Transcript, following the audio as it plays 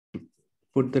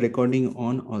put the recording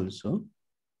on also.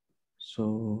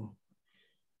 So,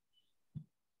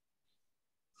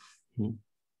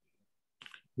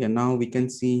 yeah, now we can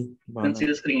see. You can see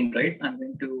the screen, right? I'm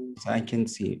going to. I can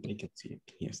see it. I can see it.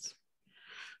 Yes.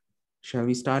 Shall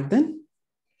we start then?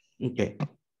 Okay.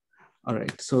 All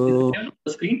right. So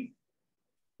the screen.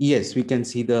 Yes, we can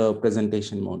see the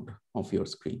presentation mode of your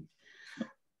screen.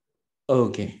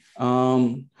 Okay.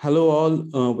 Hello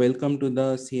all. Welcome to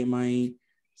the CMI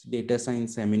Data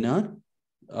Science Seminar.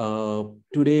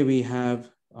 Today we have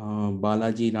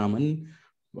Balaji Raman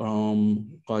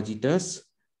from Cogitaas.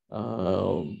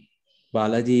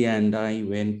 Balaji and I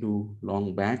went to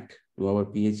long back to our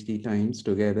PhD times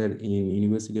together in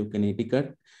University of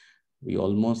Connecticut. We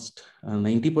almost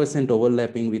 90%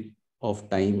 overlapping with of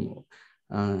time,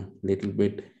 little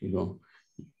bit,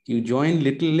 you joined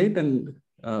little late and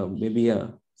maybe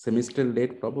a semester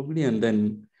late probably, and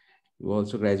then you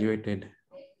also graduated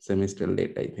semester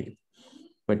late, I think.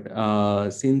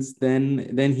 But since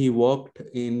then he worked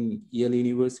in Yale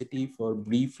University for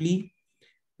briefly,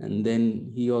 and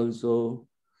then he also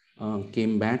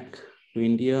came back to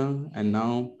India, and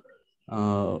now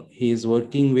he is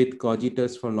working with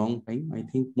Cogitaas for a long time. I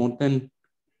think more than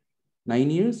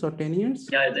 9 years or 10 years?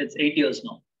 Yeah, it's 8 years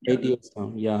now. 8 years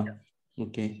now, yeah.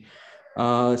 Okay.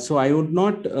 So I would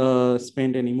not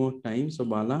spend any more time. So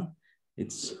Bala,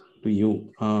 it's to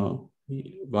you.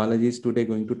 Balaji is today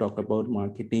going to talk about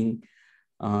marketing,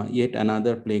 yet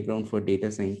another playground for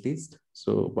data scientists.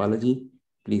 So Balaji,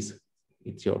 please,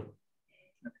 it's your.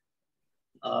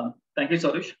 Thank you,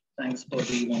 Saurish. Thanks for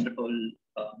the wonderful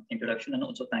introduction, and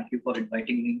also thank you for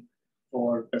inviting me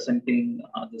for presenting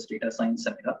this data science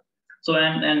seminar.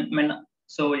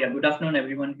 So yeah, good afternoon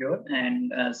everyone here.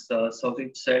 And as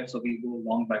Saurish said, so we go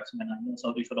long back. So I know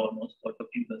Saurish for almost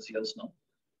 15 plus years now.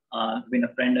 Been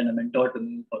a friend and a mentor to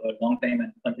me for a long time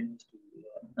and continues to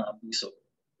be so.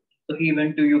 So he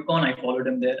went to UConn, I followed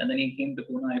him there, and then he came to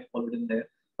Pune, I followed him there.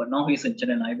 But now he's in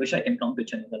Chennai. I wish I can come to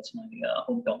Chennai. That's my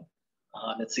hometown.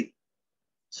 Let's see.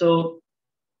 So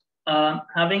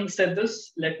having said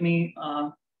this, let me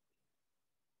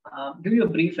give you a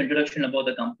brief introduction about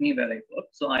the company where I work.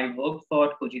 So I work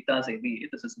for Cogitaas AB.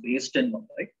 This is based in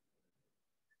Mumbai.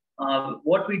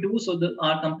 What we do, so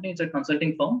our company is a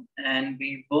consulting firm, and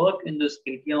we work in this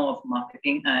area of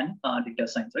marketing and data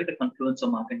science, right? The confluence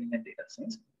of marketing and data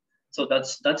science. So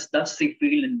that's the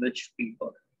field in which we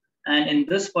work. And in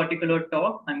this particular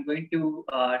talk, I'm going to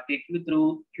take you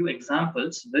through a few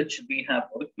examples which we have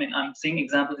worked. I mean, I'm saying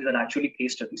examples that are actually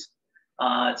case studies.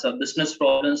 So business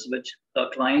problems which the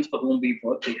clients for whom we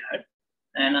work, they had.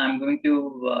 And I'm going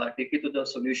to take you to the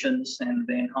solutions and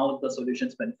then how the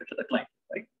solutions benefit to the client,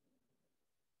 right?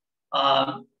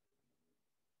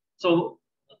 So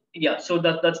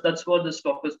that's what this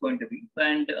talk is going to be.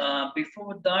 And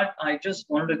before that, I just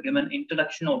wanted to give an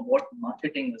introduction of what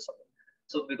marketing is about.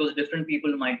 So because different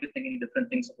people might be thinking different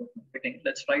things about marketing,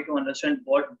 let's try to understand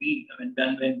what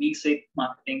when we say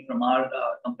marketing from our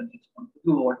company's point of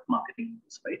view, what marketing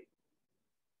is, right?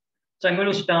 So I'm going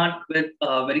to start with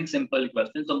a very simple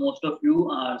question. So most of you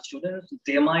are students in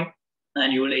CMI,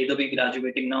 and you will either be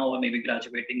graduating now or maybe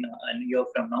graduating a year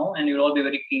from now, and you'll all be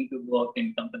very keen to work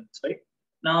in companies, right?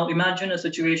 Now imagine a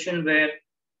situation where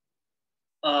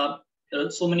there are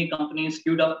so many companies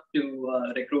queued up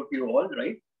to recruit you all,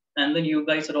 right? And then you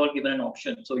guys are all given an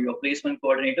option. So your placement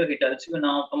coordinator, he tells you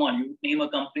now, come on, you name a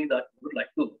company that you would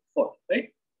like to work for, right?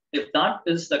 If that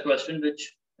is the question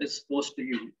which is posed to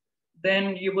you,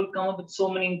 then you will come up with so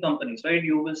many companies, right?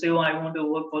 You will say, oh, I want to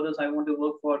work for this, I want to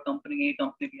work for company A,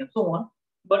 company B, and so on.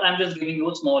 But I'm just giving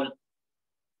you a small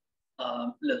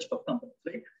list of companies,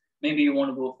 right? Maybe you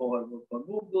want to work for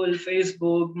Google,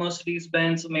 Facebook,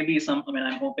 Mercedes-Benz, maybe some,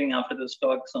 I'm hoping after this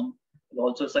talk, some will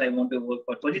also say I want to work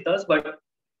for Cogitaas, but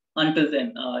until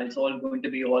then, it's all going to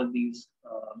be all these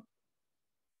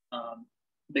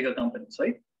bigger companies,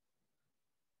 right?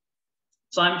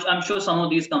 So I'm sure some of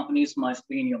these companies must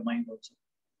be in your mind also.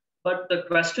 But the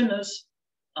question is,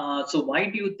 so why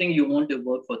do you think you want to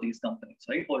work for these companies,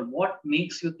 right? Or what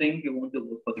makes you think you want to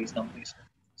work for these companies?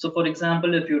 So for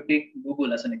example, if you take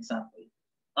Google as an example,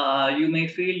 you may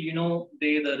feel,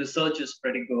 the research is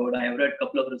pretty good. I have read a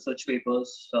couple of research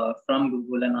papers from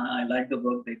Google, and I like the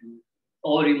work they do.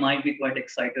 Or you might be quite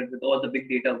excited with all the big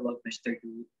data work which they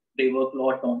do. They work a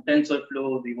lot on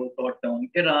TensorFlow, they work a lot on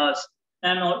Keras,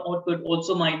 and or could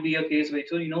also might be a case where,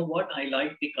 so you know what, I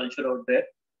like the culture out there.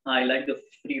 I like the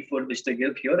free food which they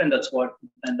give here, and that's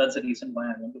the reason why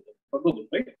I want to work for Google,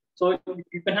 right? So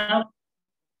you can have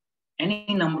any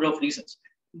number of reasons,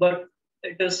 but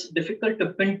it is difficult to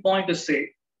pinpoint to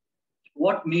say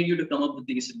what made you to come up with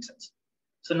these reasons.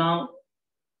 So now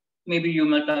maybe you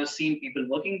might have seen people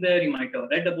working there. You might have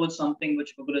read about something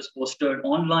which Google has posted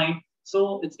online.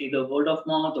 So it's either word of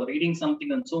mouth or reading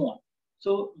something and so on.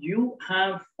 So you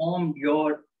have formed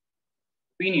your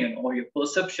opinion or your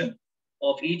perception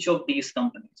of each of these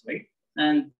companies, right?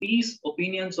 And these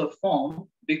opinions are formed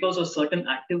because of certain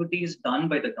activities done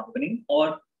by the company,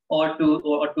 or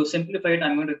to simplify it,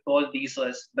 I'm going to call these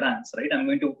as brands, right?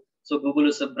 So Google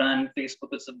is a brand,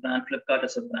 Facebook is a brand, Flipkart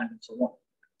is a brand, and so on.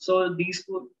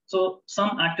 So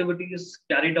some activities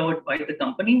carried out by the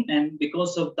company, and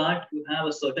because of that, you have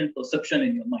a certain perception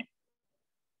in your mind.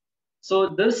 So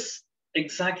this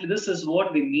is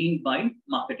what we mean by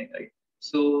marketing, right?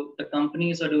 So the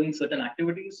companies are doing certain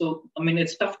activities. So I mean,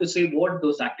 it's tough to say what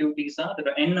those activities are.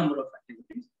 There are n number of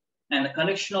activities, and a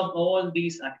collection of all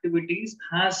these activities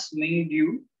has made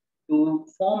you to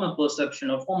form a perception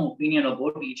or form opinion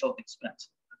about each of these brands.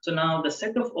 So now the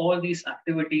set of all these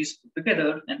activities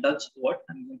together, and that's what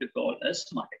I'm going to call as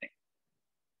marketing,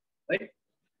 right?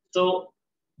 So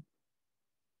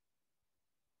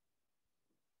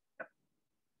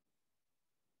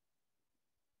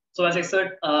So as I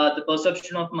said, the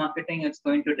perception of marketing is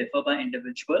going to differ by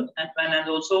individual, and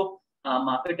also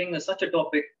marketing is such a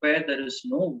topic where there is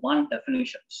no one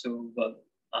definition. So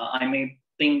I may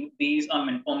think these, I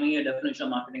mean, for me, a definition of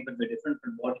marketing could be different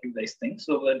from what you guys think.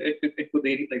 So it could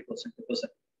vary by person to person.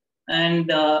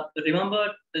 And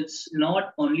remember, it's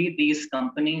not only these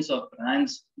companies or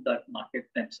brands that market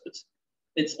themselves.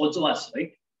 It's also us,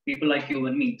 right? People like you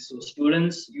and me. So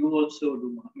students, you also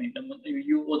do. I mean,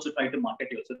 you also try to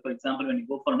market yourself. For example, when you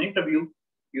go for an interview,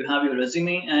 you have your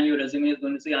resume, and your resume is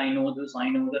going to say, "I know this, I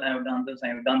know that, I have done this, I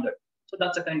have done that." So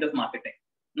that's a kind of marketing.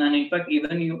 And in fact,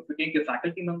 even if you take your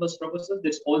faculty members, professors,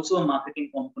 there's also a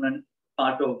marketing component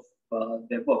part of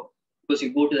their work, because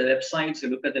you go to their websites, you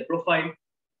look at their profile.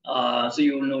 So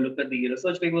you know, look at the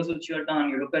research papers which you have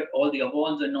done, you look at all the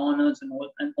awards and honors and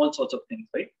all sorts of things,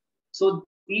 right? So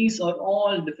these are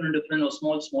all different or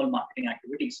small marketing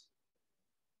activities.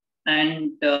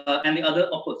 And the other,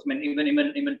 of course, I mean,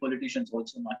 even politicians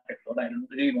also market a lot. I don't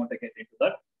really want to get into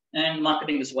that. And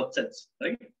marketing is what sells,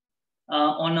 right?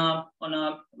 On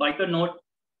a lighter note,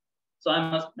 so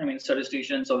I mean,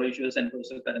 statisticians or ratios and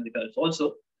process parameters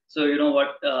also. So you know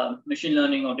what, machine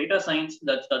learning or data science,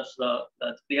 they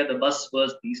are the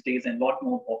buzzwords these days and a lot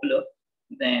more popular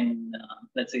than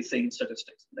let's say saying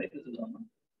statistics, right? This is on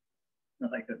a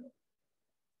lighter note,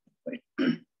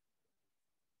 right?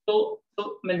 So I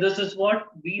mean, this is what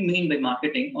we mean by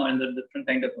marketing, or in the different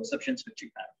kind of perceptions which you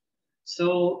have.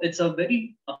 So it's a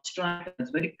very abstract,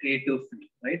 it's very creative field,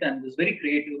 right? And it's very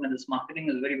creative, and this marketing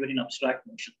is very an abstract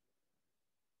notion.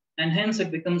 And hence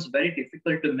it becomes very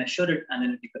difficult to measure it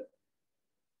analytically,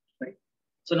 right?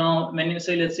 So now when you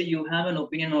say, let's say you have an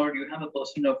opinion or you have a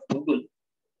person of Google,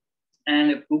 and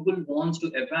if Google wants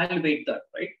to evaluate that,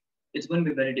 right, it's going to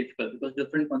be very difficult because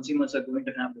different consumers are going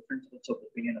to have different sorts of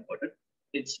opinion about it.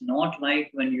 It's not like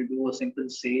when you do a simple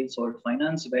sales or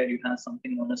finance where you have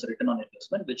something known as return on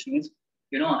investment, which means,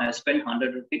 you know, I spent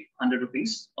 100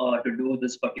 rupees to do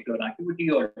this particular activity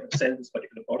or sell this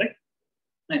particular product.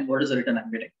 And what is the return I'm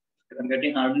getting? If I'm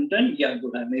getting 110, yeah,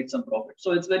 good, I made some profit.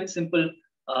 So it's very simple.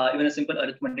 Even a simple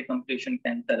arithmetic computation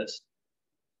can tell us.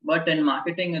 But in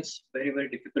marketing, it's very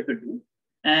difficult to do.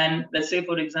 And let's say,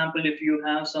 for example, if you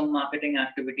have some marketing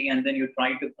activity and then you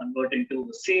try to convert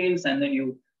into sales, and then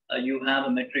you have a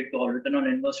metric or return on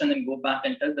investment, and go back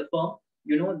and tell the firm,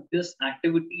 you know, this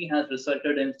activity has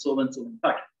resulted in so and so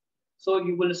impact. So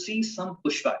you will see some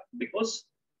pushback because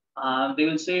they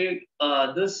will say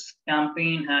this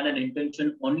campaign had an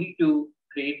intention only to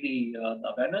create the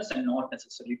awareness and not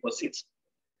necessarily for sales,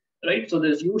 right? So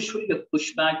there's usually a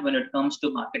pushback when it comes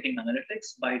to marketing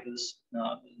analytics by this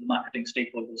marketing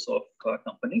stakeholders of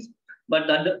companies. But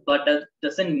that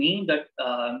doesn't mean that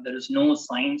there is no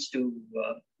science to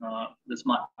this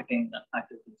marketing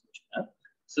activities which we have.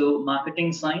 So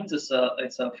marketing science is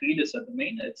a field, is a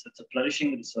domain. It's a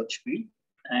flourishing research field,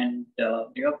 and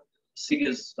you have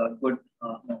serious good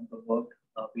amount of work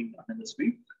being done in this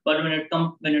field. But when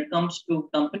it comes to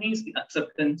companies, the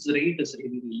acceptance rate is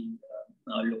really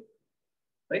low,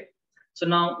 right? So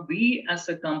now we as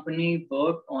a company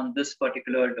work on this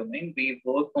particular domain. We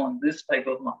work on this type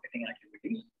of marketing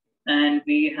activity. And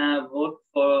we have worked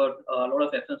for a lot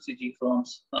of FMCG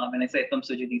firms. When I say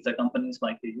FMCG, these are companies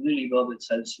like the Unilever, which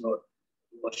sells your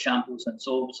shampoos and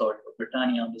soaps, or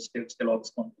Britannia, biscuits,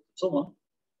 Kellogg's, and so on.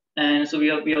 And so we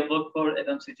have worked for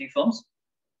FMCG firms.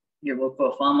 We have worked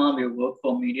for pharma. We have worked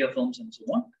for media firms and so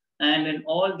on. And in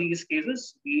all these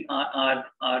cases, our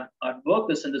work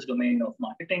is in this domain of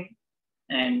marketing.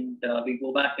 and we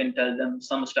go back and tell them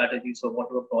some strategies for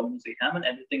whatever problems they have, and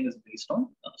everything is based on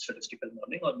statistical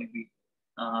modeling, or maybe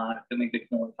to make it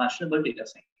more fashionable, data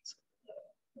science.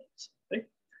 Right?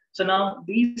 So now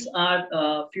these are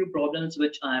a few problems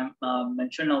which I'm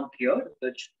mentioned out here,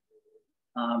 which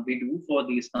we do for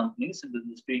these companies in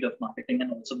the field of marketing,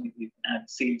 and also maybe add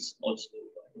sales also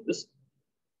to this.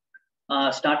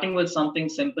 Starting with something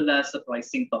simple as the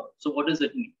pricing power. So what does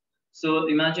it mean? So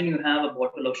imagine you have a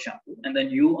bottle of shampoo, and then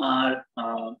you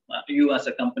as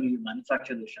a company, you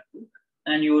manufacture the shampoo,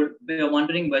 and you're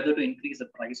wondering whether to increase the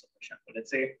price of the shampoo.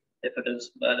 Let's say if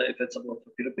it's about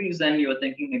 50 rupees, then you're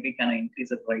thinking, maybe can I increase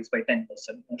the price by 10%,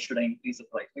 or should I increase the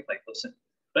price by 5%?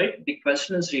 Right? The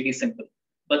question is really simple.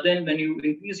 But then when you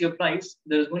increase your price,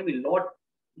 there's going to be a lot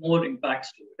more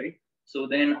impacts to it, right? So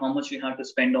then how much you have to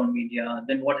spend on media,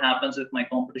 then what happens if my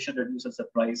competition reduces the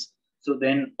price? So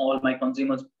then all my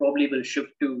consumers probably will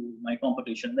shift to my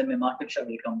competition, then my market share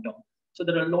will come down. So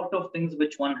there are a lot of things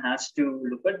which one has to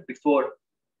look at before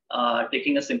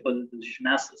taking a simple decision.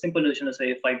 As a simple decision is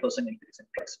say a 5% increase in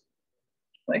price,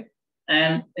 right?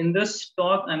 And in this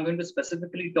talk, I'm going to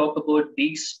specifically talk about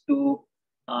these two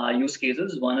use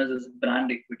cases. One is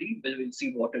brand equity, where we'll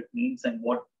see what it means and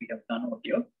what we have done out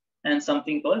here, and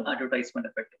something called advertisement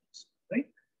effectiveness, right?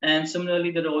 And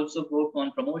similarly, there are also work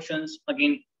on promotions.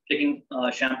 Again, taking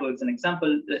shampoo as an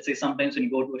example, let's say sometimes when you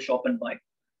go to a shop and buy,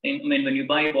 when you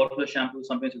buy a bottle of shampoo,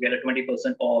 sometimes you get a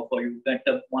 20% off, or you get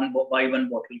buy one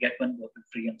bottle, get one bottle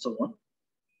free, and so on.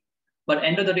 But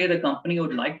end of the day, the company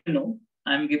would like to know,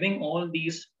 I'm giving all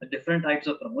these different types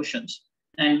of promotions,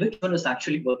 and which one is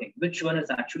actually working, which one is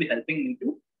actually helping me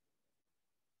to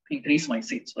increase my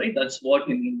sales, right? That's what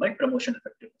we mean by promotion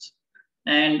effectiveness.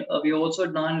 And we also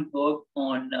done work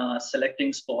on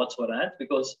selecting spots for ads,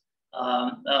 because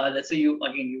let's say you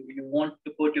want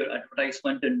to put your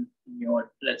advertisement in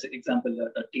your, let's say example,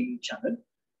 a TV channel,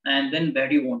 and then where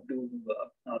do you want to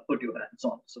put your ads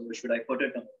on? So should I put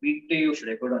it on a weekday, or should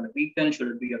I put it on a weekend? Should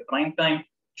it be a prime time?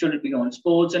 Should it be on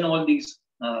sports? And all these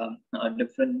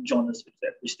different genres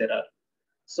which there are.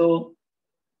 So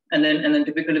and then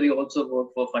typically we also work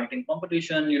for fighting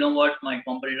competition. You know what, my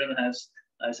competitor has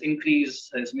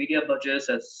increased his media budgets,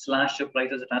 has slashed the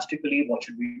prices drastically. What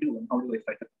should we do, and how do I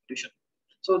fight the competition?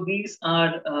 So these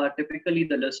are typically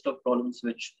the list of problems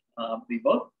which we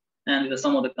work, and there are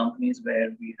some of the companies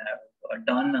where we have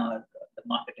done our the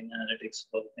marketing analytics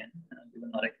work and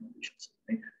given our recommendations.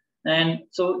 Right? And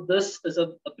so this is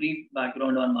a brief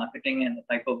background on marketing and the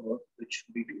type of work which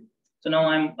we do. So now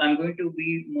I'm going to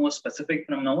be more specific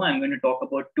from now. I'm going to talk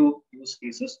about two use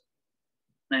cases,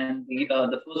 and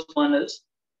the first one is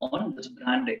on this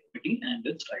brand equity and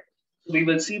its drivers. So we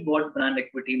will see what brand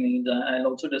equity means. I'll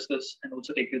also discuss and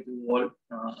also take you through all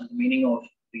the meaning of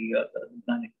the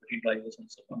brand equity drivers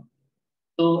and so on.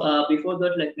 So before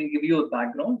that, let me give you a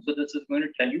background. So this is going to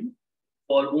tell you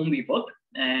for whom we work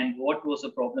and what was the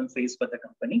problem faced by the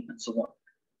company and so on.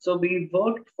 So we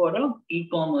worked for an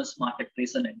e-commerce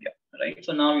marketplace in India, right?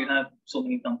 So now you have so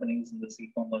many companies in this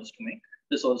e-commerce domain.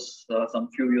 This was some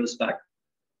few years back.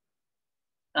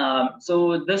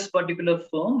 So this particular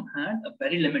firm had a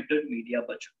very limited media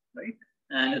budget, right?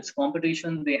 And its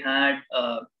competition, they had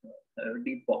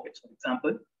deep pockets. For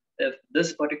example, if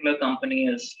this particular company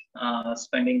is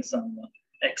spending some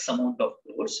X amount of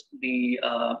crores, the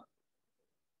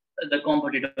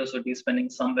competitors would be spending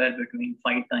somewhere between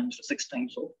 5 times to 6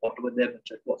 times of whatever their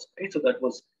budget was, right? So that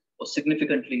was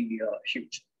significantly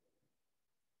huge.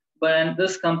 But in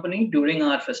this company, during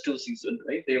our festive season,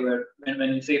 right? They were, when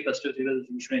we say festive season,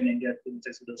 usually in India, we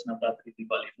say Navratri,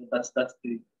 Diwali. That's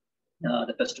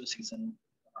the festive season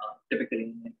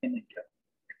typically in India.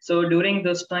 So during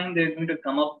this time, they're going to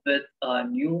come up with a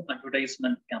new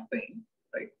advertisement campaign,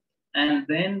 right? And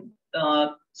then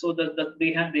so that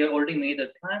they already made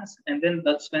the plans, and then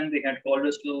that's when they had called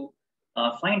us to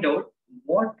find out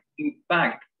what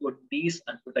impact would these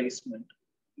advertisement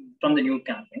from the new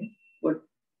campaign would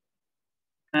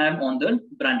have on the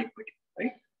brand equity,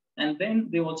 right? And then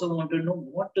they also want to know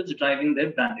what is driving their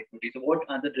brand equity. So what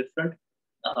are the different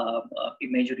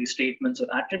imagery statements or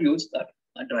attributes that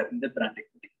are driving the brand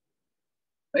equity,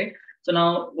 right? So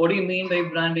now, what do you mean by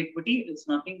brand equity? It's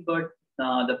nothing but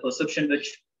the perception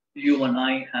which you and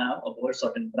I have about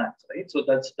certain brands, right? So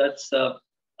that's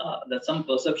some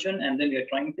perception, and then we are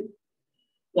trying to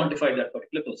quantify that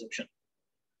particular perception.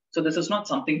 So this is not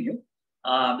something new.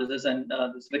 This is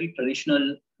this very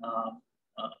traditional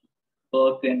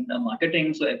work in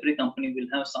marketing. So every company will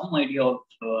have some idea of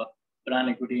brand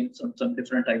equity in some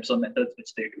different types of methods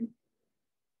which they do.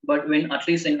 But when, at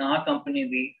least in our company,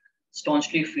 we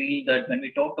staunchly feel that when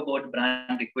we talk about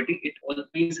brand equity, it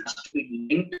always has to be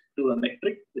linked to a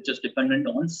metric which is dependent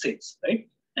on sales, right?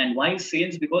 And why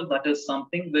sales? Because that is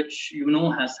something which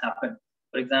has happened.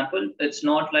 For example, it's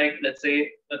not like, let's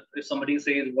say, if somebody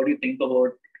says, "What do you think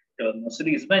about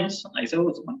Mercedes Benz?" I say, "Oh,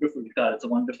 it's a wonderful car, it's a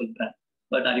wonderful brand."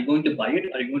 But are you going to buy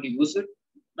it? Are you going to use it?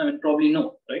 I mean, probably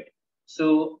no, right?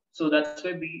 So that's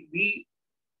why we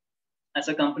as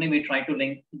a company, we try to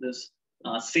link this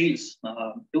sales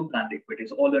to brand equity.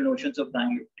 So all the notions of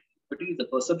brand equity is the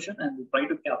perception, and we try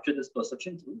to capture this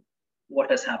perception through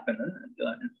what has happened,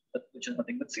 which is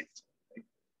nothing but sales.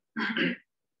 Right?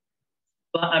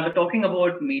 But I was talking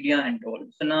about media and all.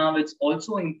 So now it's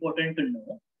also important to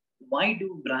know, why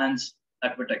do brands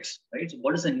advertise, right? So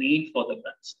what is the need for the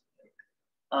brands?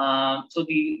 So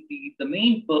the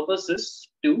main purpose is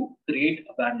to create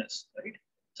awareness, right?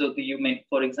 So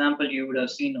for example, you would have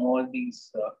seen all these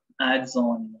ads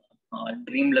on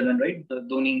Dream11, right? The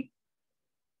Dhoni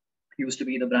used to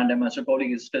be the brand ambassador,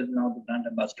 probably is still now the brand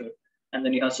ambassador. And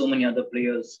then you have so many other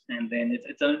players, and then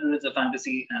it's a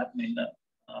fantasy app. I mean,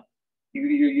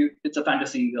 it's a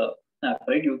fantasy app,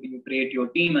 right? You create your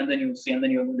team, and then you see, and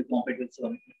then you're going to compete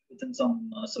within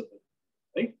some circle,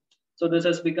 right? So this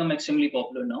has become extremely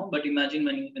popular now. But imagine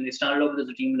when they started off as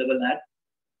a team level ad,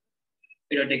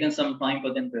 it had taken some time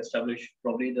for them to establish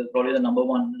probably the number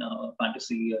one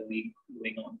fantasy league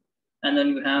going on. And then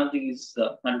you have these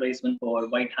advertisement for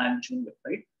White Hat Junior,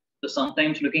 right? So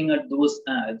sometimes looking at those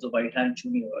ads of White Hat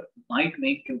Junior might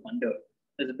make you wonder: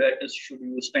 should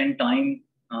you spend time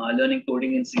learning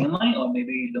coding in CMI, or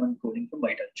maybe learn coding from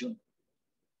White Hat Junior?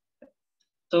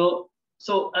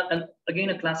 And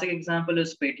again, a classic example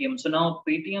is Paytm. So now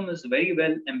Paytm is very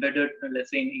well embedded,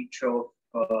 let's say, in each of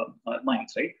our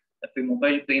minds, right? If we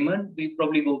mobile payment, we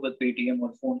probably go with Paytm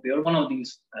or PhonePe or one of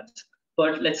these ads.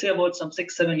 But let's say about some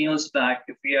 6-7 years back,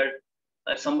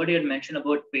 if somebody had mentioned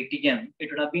about Paytm,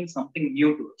 it would have been something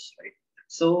new to us, right?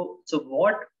 So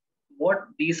what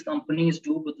these companies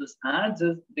do with these ads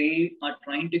is they are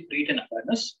trying to create an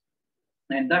awareness,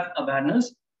 and that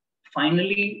awareness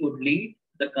finally would lead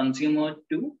the consumer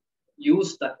to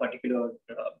use that particular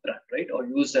brand, right? Or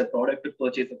use their product to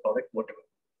purchase the product, whatever.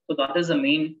 So that is the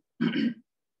main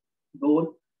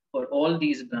goal for all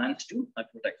these brands to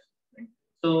advertise. Right?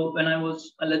 So when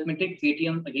let me take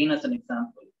Paytm again as an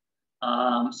example.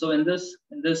 So in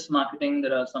this marketing,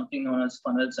 there are something known as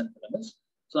funnels and pyramids.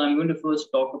 So I'm going to first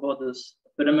talk about this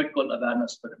pyramid called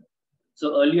awareness pyramid.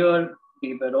 So earlier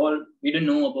we didn't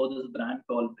know about this brand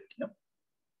called Paytm,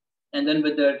 and then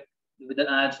with the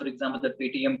ads, for example, that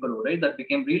Paytm Pro, right, that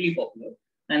became really popular.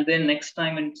 And then next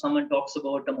time when someone talks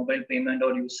about a mobile payment,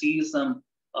 or you see some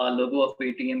logo of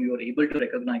Paytm, you are able to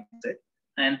recognize it.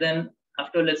 And then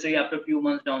let's say after a few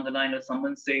months down the line, if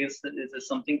someone says that there's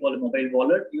something called a mobile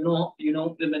wallet,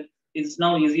 it's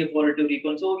now easier for it to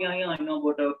recall. So yeah, I know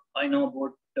about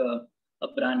a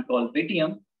brand called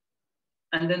Paytm,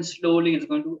 and then slowly it's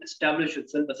going to establish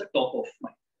itself as a top of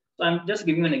mind. So I'm just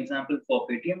giving an example for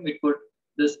Paytm.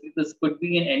 This could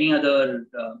be in any other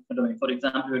domain. For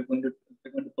example, we're going to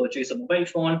purchase a mobile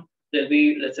phone. There'll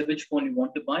be, let's say, which phone you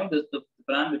want to buy. There's the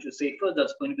brand which you say first,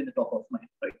 that's going to be in the top of mind,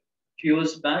 right? A few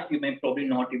years back, you may probably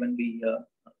not even be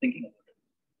thinking about it.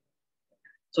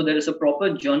 So there is a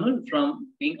proper journey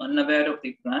from being unaware of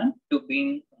the brand to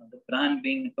being the brand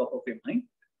being top of your mind.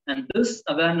 And this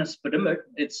awareness pyramid,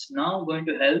 it's now going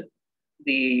to help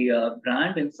the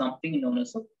brand in something known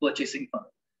as a purchasing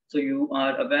funnel. So you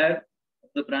are aware of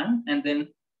the brand, and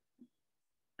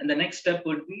the next step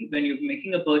would be, when you're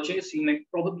making a purchase, you may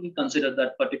probably consider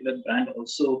that particular brand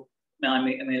also. I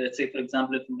may let's say, for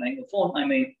example, if I'm buying a phone,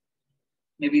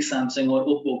 maybe Samsung or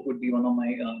Oppo could be one of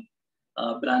my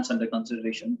brands under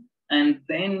consideration. And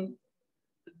then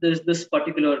there's this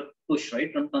particular push,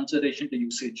 right, from consideration to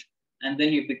usage, and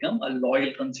then you become a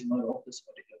loyal consumer of this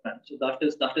particular brand. So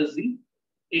that is the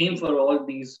aim for all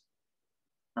these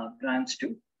brands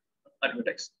to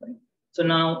advertise, right? So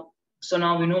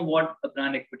now we know what a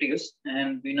brand equity is,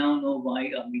 and we now know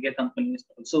why media companies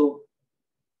also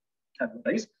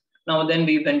advertise. Now then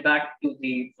we went back to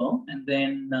the firm, and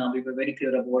then we were very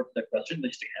clear about the question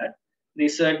which they had. They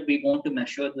said, we want to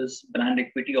measure this brand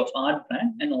equity of our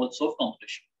brand and also of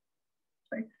competition,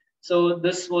 right? So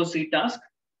this was the task.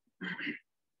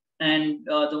 And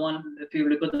the one, if you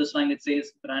look at this line, it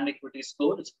says brand equity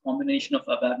score. It's a combination of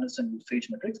awareness and usage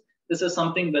metrics. This is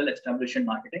something well established in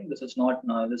marketing. This is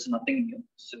nothing new.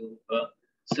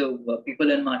 So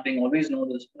people in marketing always know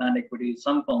this brand equity is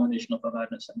some combination of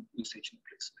awareness and usage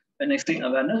metrics. When I say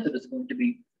awareness, it is going to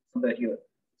be somewhere here,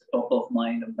 top of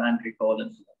mind, brand recall,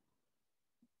 and so on.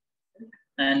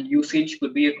 And usage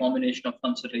could be a combination of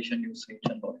consideration, usage,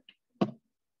 and loyalty.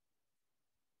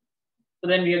 So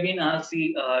then we again ask the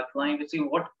client to say,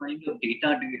 what kind of data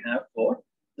do you have for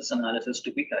this analysis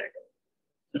to be carried out?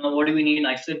 So now what do we need?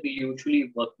 I said we usually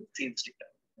work with sales data,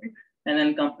 right? And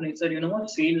then companies said, you know what,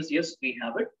 sales, yes, we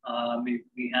have it.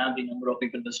 We have the number of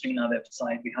people visiting our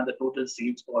website. We have the total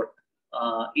sales for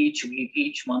each week,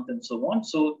 each month, and so on.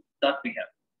 So that we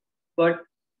have. But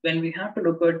when we have to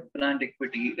look at brand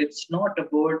equity, it's not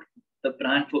about the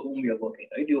brand for whom we are working,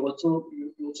 right? You also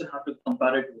have to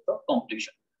compare it with the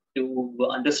competition to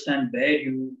understand where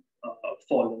you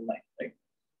fall in line, right?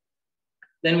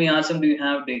 Then we asked them, do you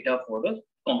have data for the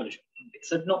competition? They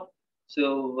said no. So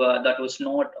that was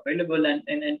not available.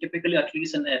 And typically, at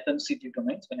least in FMCG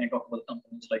domains, when I talk about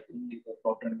companies like Unilever,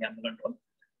 Procter & Gamble and all,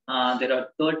 there are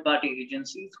third-party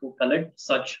agencies who collect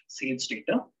such sales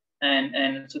data.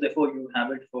 And so therefore, you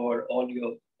have it for all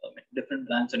your different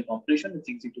brands and competition. It's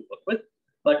easy to work with.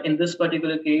 But in this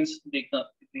particular case,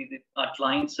 our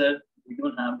client said, we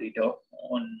don't have data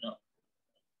on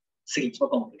sales for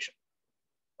competition.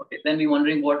 Okay, then we're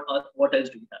wondering what else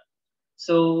do we have?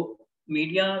 So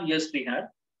media, yes, we had.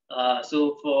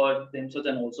 So for themselves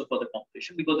and also for the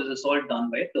competition, because this is all done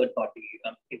by a third-party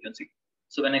agency.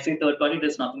 So when I say third-party, it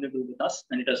has nothing to do with us,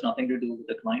 and it has nothing to do with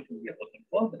the client who we are working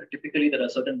for. Typically, there are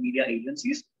certain media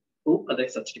agencies who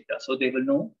collect such data, so they will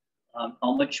know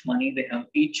how much money they have.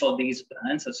 Each of these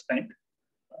brands has spent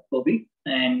per week,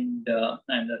 and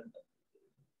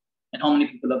how many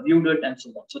people have viewed it, and so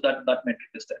on. So that metric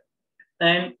is there.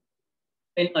 And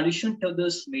in addition to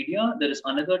this media, there is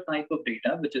another type of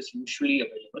data which is usually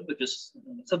available, which is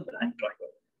it's a brand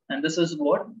driver. And this is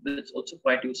what is also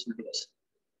quite useful to us.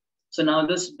 So now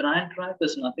this brand track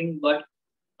is nothing but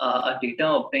a data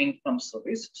obtained from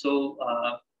surveys. So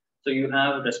you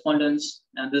have respondents,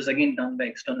 and this is again done by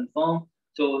external firm.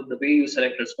 So the way you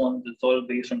select respondents, it's all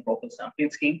based on proper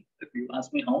sampling scheme. If you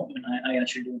ask me how, I mean, I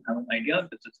actually don't have an idea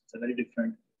because it's a very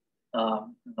different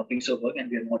piece of work,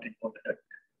 and we are not involved in it.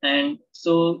 And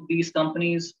so these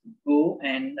companies go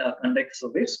and conduct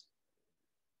surveys,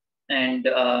 and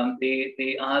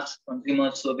they ask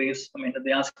consumers surveys. I mean,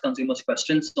 they ask consumers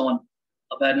questions on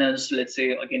awareness. Let's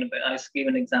say again, I gave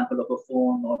an example of a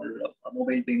phone or a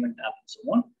mobile payment app and so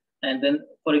on. And then,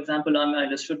 for example, I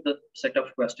listed the set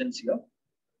of questions here.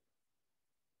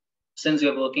 Since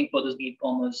you're working for this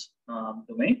e-commerce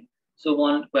domain, so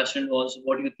one question was,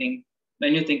 what do you think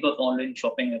when you think of online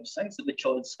shopping websites? Which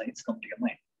all sites come to your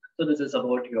mind? So this is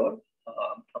about your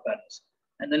awareness.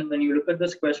 And then when you look at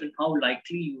this question, how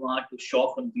likely you are to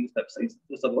shop on these websites,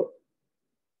 this is about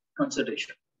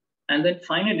consideration. And then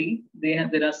finally,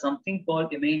 there are something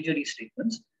called imagery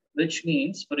statements, which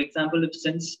means, for example,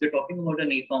 since we're talking about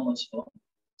an e-commerce firm,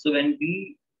 so when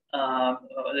we,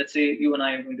 let's say you and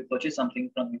I are going to purchase something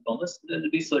from e-commerce, there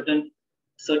will be certain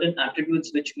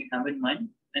attributes which we have in mind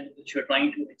and which we're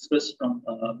trying to express from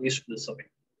based on the survey.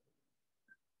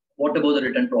 What about the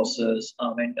return process?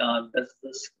 Does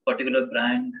this particular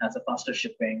brand has a faster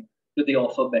shipping? Do they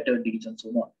offer better deals and so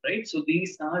on, right? So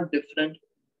these are different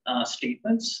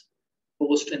statements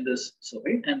posted in this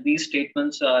survey, and these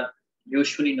statements are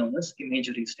usually known as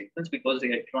imagery statements because they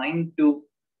are trying to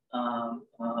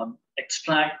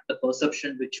extract the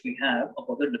perception which we have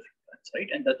about the different brands, right?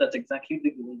 And that's exactly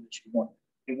the goal which we want.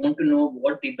 We want to know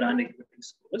what the brand equity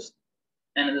score is,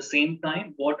 and at the same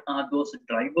time, what are those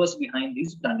drivers behind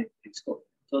these brand equity score?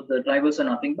 So the drivers are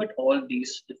nothing but all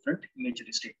these different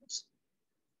imagery statements.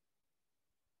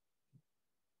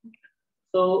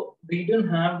 So we didn't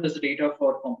have this data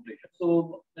for competition.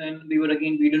 So then we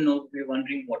didn't know, we were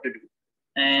wondering what to do.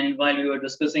 And while we were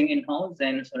discussing in-house,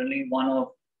 then suddenly one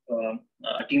of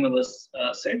a team members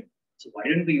said, so why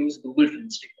didn't we use Google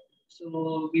Trends data?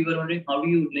 So we were wondering, how do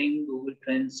you link Google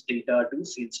Trends data to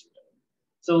sales data?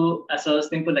 So as a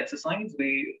simple exercise,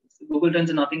 Google Trends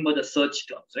are nothing but the search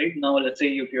terms, right? Now, let's say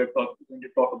if you're going to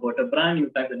talk about a brand, you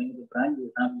type the name of the brand,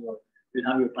 you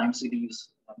have your time series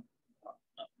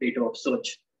data of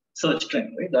search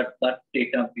trend, right? That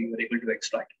data we were able to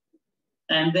extract.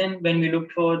 And then when we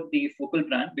looked for the focal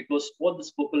brand, because for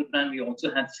this focal brand, we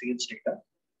also had sales data,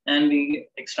 and we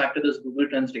extracted this Google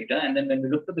Trends data. And then when we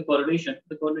looked at the correlation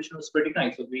was pretty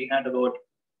high. So we had about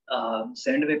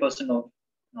 75% of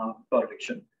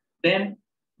correlation. Then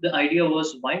the idea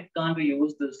was, why can't we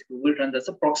use this Google Trends as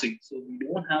a proxy? So we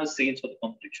don't have sales for the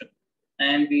competition.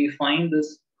 And we find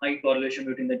this high correlation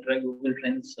between the Google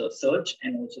Trends search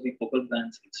and also the focal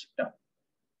brand sales data.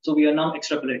 So we are now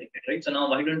extrapolating it, right? So now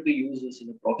why don't we use this as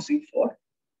a proxy for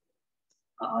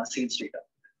sales data?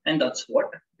 And that's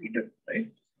what we did, right?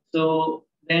 So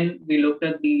Then we looked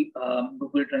at the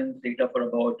Google Trends data for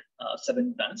about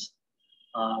 7 brands.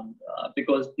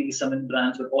 Because these 7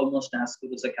 brands were almost as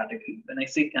good as a category. When I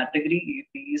say category,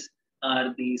 these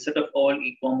are the set of all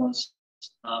e-commerce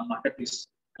marketplace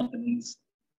companies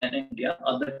in India.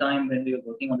 At the time when we were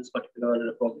working on this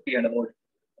particular project, we had about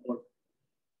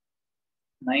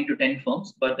 9 to 10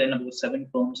 firms, but then about 7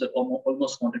 firms that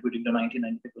almost contributing to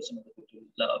 90-95% of the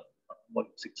total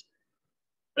volume sales.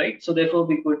 Right. So therefore,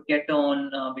 we could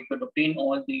we could obtain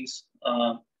all these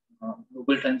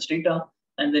Google Trends data,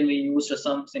 and then we used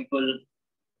some simple.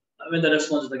 The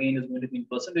response again is going to be in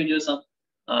percentages, some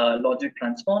logic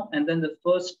transform, and then the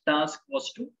first task was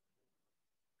to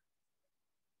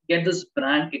get this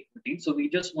brand equity. So we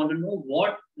just want to know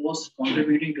what was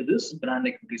contributing to this brand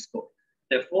equity score.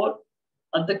 Therefore,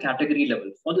 at the category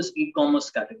level, for this e-commerce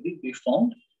category, we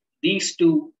found these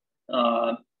 2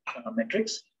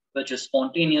 metrics, which is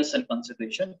spontaneous and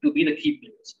consideration, to be the key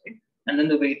players, right? And then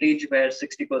the weightage were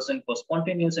 60% for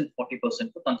spontaneous and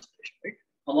 40% for consideration, right?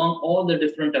 Among all the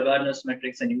different awareness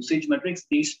metrics and usage metrics,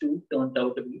 these 2 turned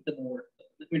out to be the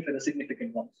the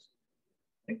significant ones,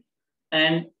 right?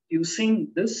 And using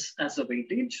this as a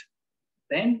weightage,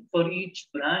 then for each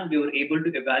brand, we were able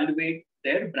to evaluate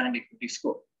their brand equity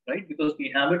score, right? Because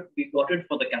we got it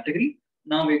for the category.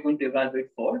 Now we're going to evaluate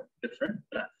for different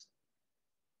brands.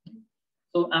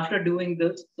 So after doing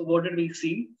this, so what did we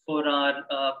see for our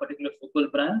particular focal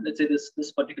brand? Let's say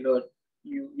this particular,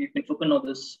 you can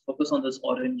focus on this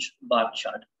orange bar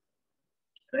chart,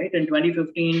 right? In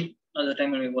 2015, at the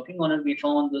time when we were working on it, we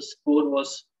found the score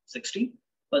was 60.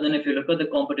 But then if you look at the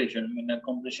competition,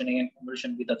 competition A and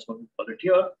competition B, that's what we call it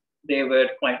here, they were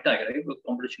quite tight, right? With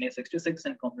competition A 66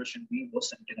 and competition B was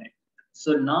 79.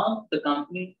 So now the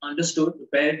company understood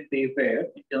where they were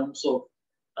in terms of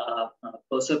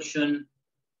perception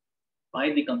by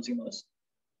the consumers,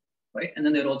 right? And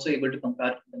then they're also able to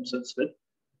compare themselves with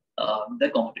their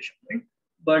competition, right?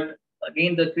 But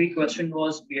again, the key question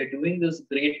was, we are doing this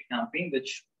great campaign,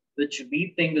 which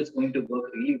we think is going to work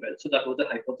really well. So that was the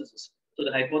hypothesis. So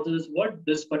the hypothesis, what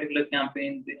this particular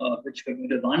campaign, which we're going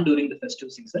to run during the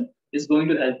festive season, is going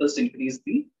to help us increase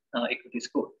the equity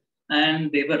score.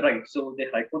 And they were right. So the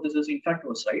hypothesis, in fact,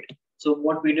 was right. So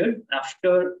what we did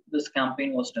after this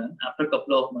campaign was done, after a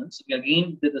couple of months, we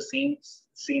again did the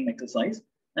same exercise,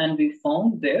 and we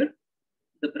found there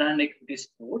the brand equity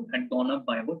score had gone up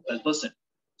by about 12%.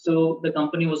 So the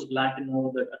company was glad to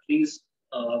know that at least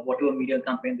whatever media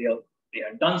campaign they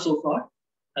have done so far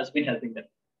has been helping them.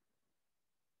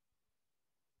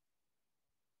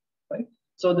 Right.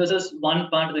 So this is one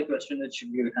part of the question which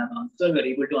we have answered. We're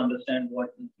able to understand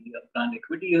what the brand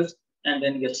equity is, and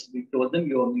then yes, we told them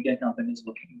your media campaign is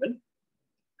working well.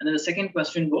 And then the second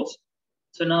question was,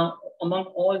 so now among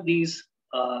all these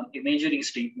imagery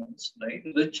statements, right,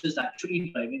 which is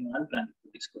actually driving our brand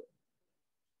equity score?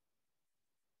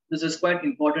 This is quite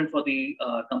important for the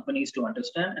companies to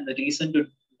understand, and the reason to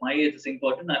why it is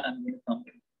important, I'm going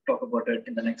to talk about it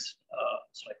in the next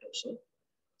slide or so.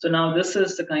 So now this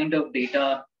is the kind of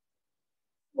data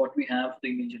what we have, the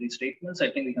imagery statements. I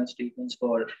think we have statements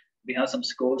we have some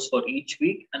scores for each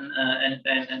week, and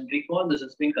recall this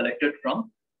is being collected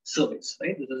from surveys,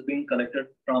 right? This is being collected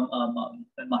from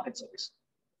market surveys.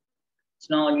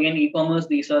 So now again, e-commerce,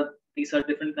 these are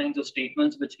different kinds of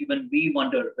statements which even we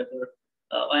wonder whether,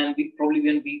 and probably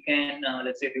when we can,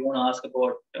 let's say if you want to ask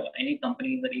about any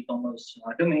company in the e-commerce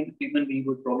domain, even we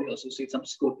would probably associate some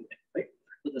score to them, right?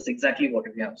 So that's exactly what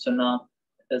we have. So now,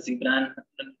 as the brand,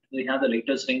 we have the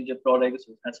latest range of products,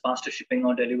 which has faster shipping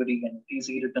or delivery and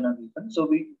easy return on refund. So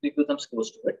we put some scores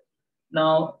to it.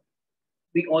 Now,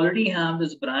 we already have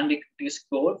this brand equity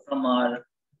score from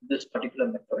this particular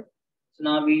method. So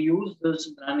now we use this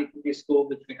brand equity score,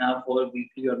 which we have for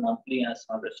weekly or monthly, as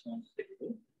our response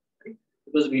variable, right?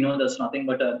 Because we know there's nothing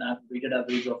but an weighted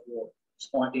average of your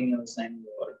spontaneous and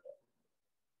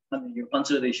your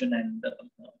consideration and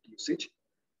usage.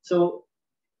 So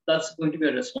that's going to be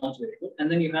a response variable.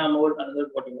 And then you have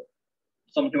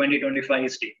some 20-25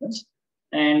 statements.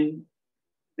 And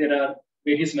there are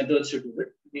various methods to do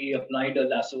it. We applied a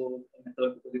lasso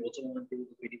method because we also want to do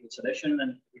the very good selection,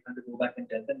 and we had to go back and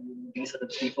tell them these are the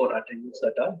 3-4 attributes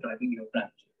that are driving your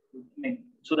brand.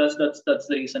 So that's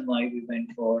the reason why we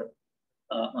went for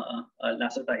a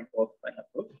lasso type of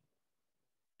approach.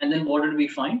 And then what did we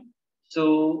find?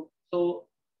 So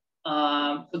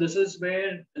this is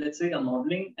where, let's say, a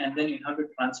modeling, and then you have to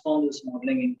transform this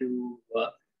modeling into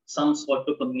some sort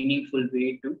of a meaningful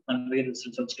way to convey this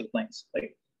results to clients,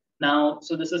 right? Now,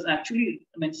 so this is actually,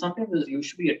 sometimes there's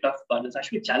usually a tough part. It's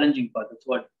actually a challenging part. That's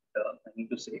what I need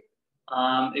to say.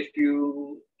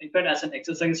 In fact, as an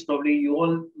exercise, probably you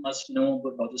all must know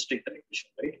about logistic regression,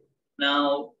 right?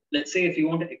 Now, let's say if you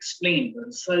want to explain the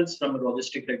results from a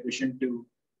logistic regression to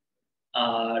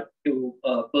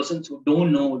persons who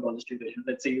don't know logistic regression.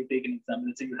 Let's say you take an example.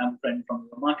 Let's say you have a friend from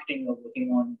marketing or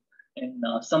working on in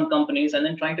some companies, and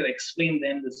then trying to explain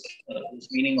them this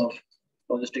meaning of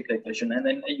logistic regression. And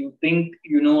then you think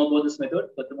you know about this method,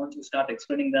 but once you start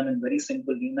explaining them in very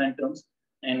simple layman terms,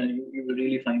 and you will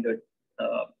really find it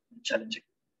challenging.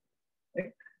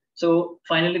 Right? So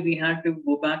finally, we had to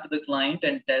go back to the client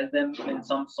and tell them in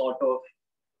some sort of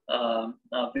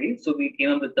way. So we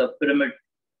came up with a pyramid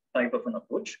type of an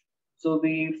approach. So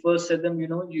we first said them,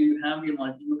 you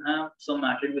have some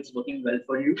attributes working well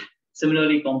for you.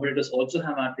 Similarly, competitors also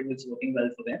have attributes working well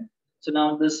for them. So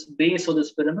now this base or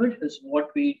this pyramid is what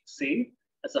we say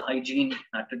as a hygiene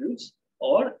attributes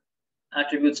or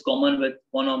attributes common with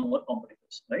one or more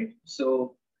competitors, right?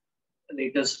 So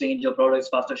latest range of products,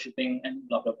 faster shipping, and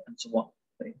blah, blah, blah, and so on,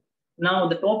 right? Now,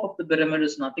 the top of the pyramid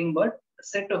is nothing but a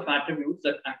set of attributes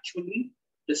that actually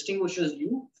distinguishes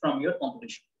you from your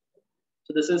competition.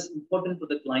 So this is important for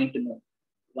the client to know.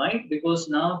 Why? Because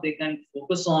now they can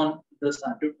focus on this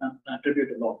attribute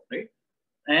a lot, right?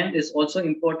 And it's also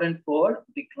important for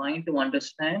the client to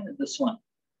understand this one,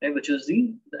 right? Which is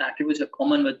the attributes are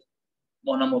common with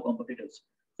one or more competitors.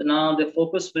 So now the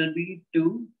focus will be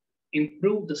to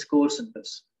improve the scores in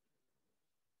this,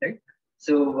 right?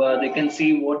 So they can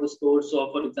see what the scores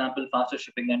of, for example, faster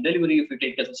shipping and delivery. If you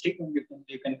take as a statement,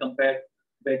 you can compare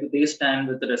where do they stand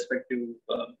with respect to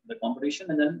the competition,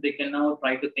 and then they can now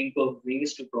try to think of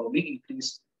ways to probably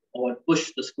increase or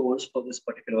push the scores for this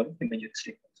particular imagery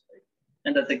statement, right?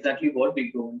 And that's exactly what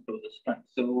we go into this time.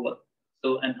 So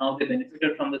and how they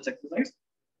benefited from this exercise.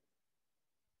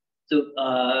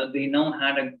 So they now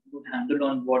had a good handle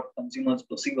on what consumers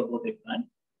perceive about their brand.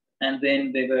 And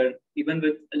then they were, even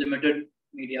with a limited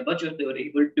media budget, they were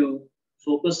able to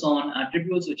focus on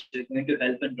attributes which are going to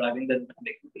help in driving their brand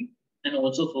equity, and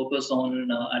also focus on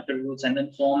attributes and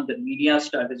then form the media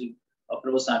strategy of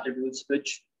those attributes,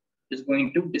 which is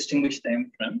going to distinguish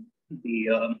them from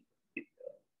the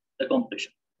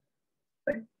competition.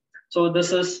 Right. So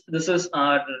this is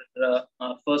our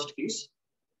first case.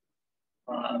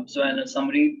 So in a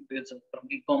summary, it's from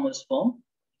e-commerce firm.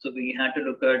 So we had to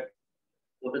look at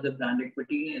what are the brand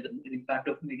equity, the impact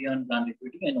of media on brand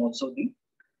equity, and also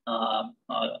and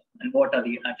what are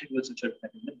the attributes which are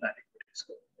having the brand equity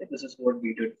score. This is what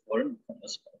we did for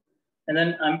e-commerce firm. And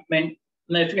then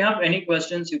if you have any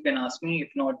questions, you can ask me.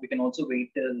 If not, we can also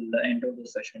wait till the end of the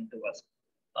session to ask.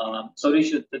 Sorry,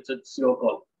 it's your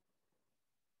call.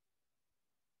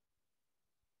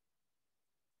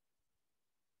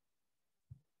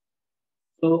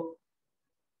 So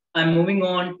I'm moving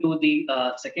on to the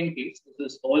second case.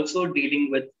 This is also dealing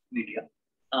with media.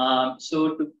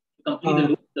 So to complete the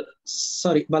loop.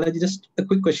 Sorry, Balaji, just a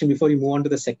quick question before you move on to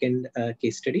the second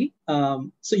case study.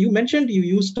 So you mentioned you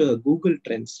used Google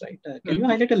Trends, right? Can you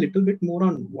highlight a little bit more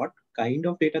on what kind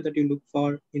of data that you look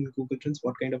for in Google Trends?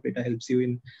 What kind of data helps you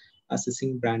in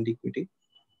assessing brand equity?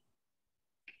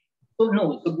 So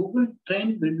no, so Google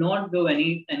Trend will not do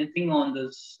anything on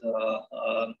this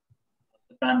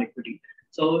brand equity.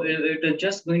 So it is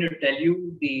just going to tell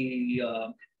you the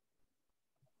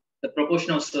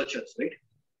proportion of searchers, right?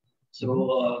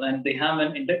 So and they have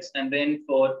an index, and then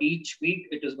for each week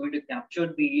it is going to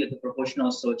capture the proportion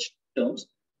of search terms,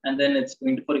 and then it's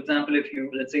going to, for example, if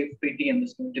you let's say Paytm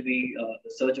is going to be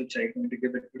the search which I'm going to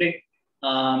give it today,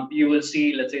 you will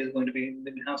see, let's say it's going to be,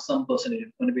 they will have some percentage,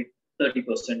 it's going to be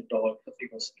 30% or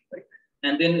 50%, right?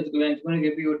 And then it's going to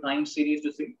give you a time series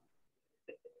to see.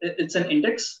 It's an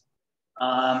index.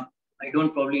 I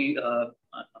don't probably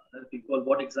recall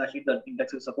what exactly the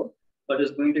index is about, but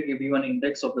it's going to give you an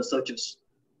index of the searches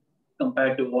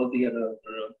compared to all the other.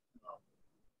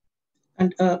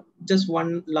 And just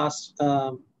one last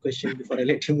question before I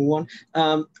let you move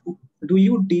on. Do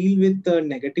you deal with the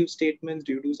negative statements?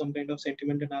 Do you do some kind of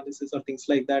sentiment analysis or things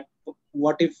like that?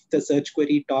 What if the search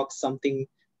query talks something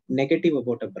negative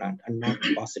about a brand and not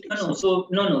positive? No. So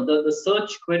no. The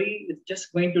search query is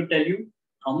just going to tell you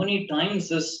how many times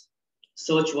this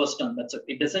search was done. That's it.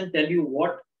 It doesn't tell you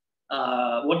what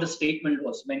the statement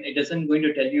was. I mean, it isn't going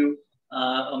to tell you.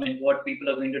 What people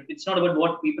are going to. It's not about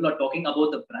what people are talking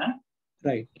about the brand.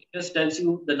 Right. It just tells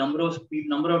you the number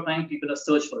of times people have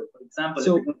searched for it. For example,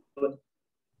 so,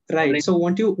 right. So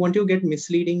won't you get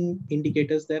misleading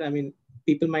indicators there? I mean,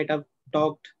 people might have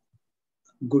talked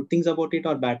good things about it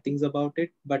or bad things about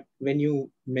it, but when you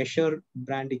measure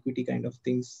brand equity kind of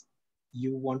things,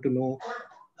 you want to know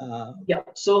Yeah.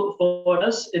 So for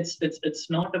us, it's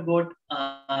not about.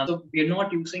 So we're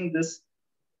not using this.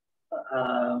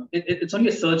 It's only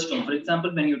a search term. For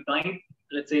example, when you type,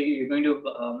 let's say you're going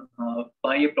to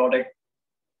buy a product,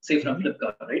 say from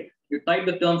Flipkart, right? You type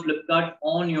the term Flipkart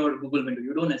on your Google window.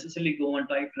 You don't necessarily go and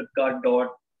type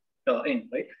Flipkart.in,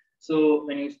 right? So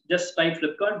when you just type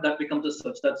Flipkart, that becomes a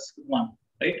search. That's one,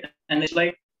 right? And it's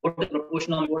like what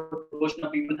proportion of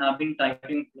people have been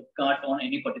typing Flipkart on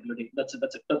any particular day.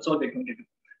 That's all we're going to do.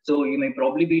 So you may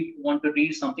probably want to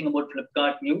read something about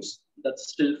Flipkart news. That's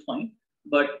still fine,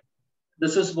 but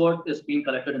this is what is being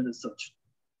collected in this search.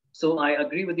 So I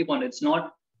agree with the point. It's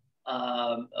not.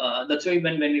 That's why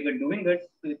when we were doing it,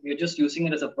 we're just using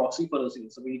it as a proxy for the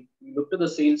sales. So we looked at the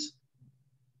sales,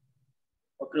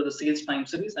 time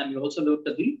series, and we also looked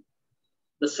at the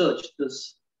search,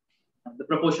 the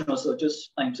proportion of searches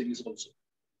time series also,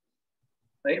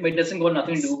 right? But it doesn't got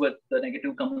nothing to do with the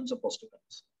negative comments or positive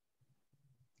comments.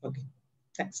 Okay,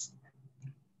 thanks.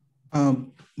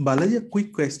 Balaji, a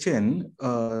quick question.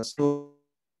 So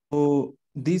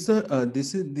these are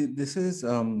this is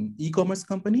e-commerce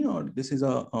company, or this is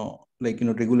a like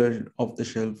regular off the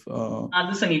shelf?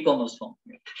 This is an e-commerce firm.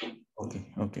 Yeah. Okay.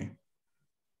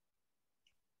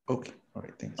 All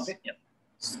right. Thanks. Okay. Yeah.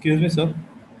 Excuse me, sir.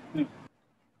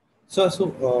 So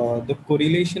the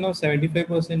correlation of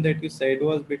 75% that you said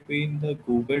was between the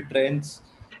Google Trends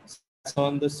stats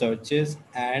on the searches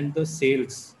and the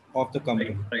sales of the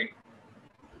company. Right.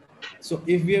 So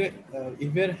if we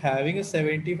are having a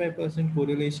 75%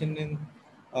 correlation in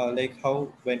like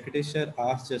how Venkatesh sir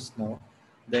asked just now,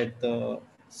 that the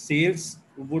sales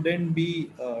wouldn't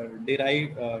be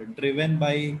driven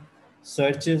by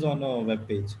searches on a web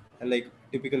page, like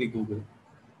typically Google.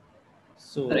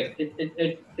 So correct.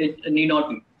 It need not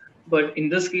be. But in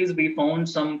this case, we found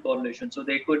some correlation. So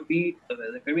there could be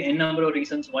n number of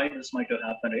reasons why this might have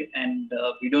happened, right? And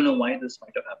we don't know why this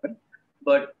might have happened.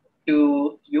 But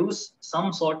to use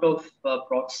some sort of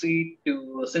proxy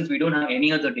since we don't have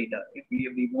any other data, if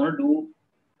we want to do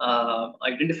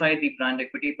identify the brand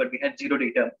equity, but we had zero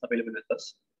data available with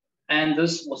us, and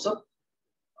this was a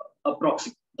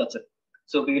proxy. That's it.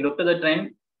 So we looked at the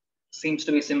trend. Seems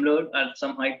to be similar at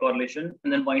some high correlation,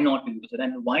 and then why not use it?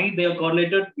 And why they are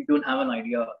correlated, we don't have an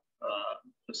idea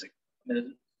to say.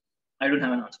 I don't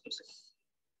have an answer to say.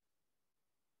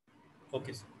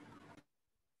 okay, sir.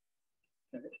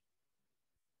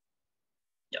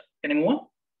 Yeah, can I move on?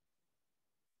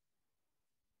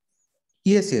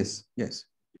 Yes.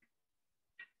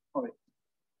 All right.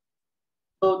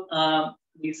 So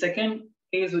the second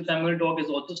case which I'm going to talk is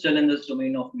also still in this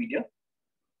domain of media.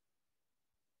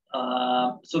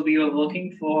 So we were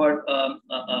working for a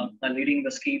leading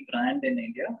whiskey brand in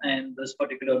India, and this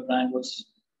particular brand was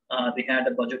they had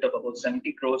a budget of about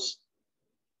 70 crores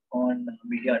on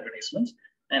media advertisements,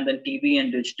 and then TV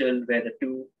and digital were the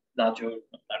two larger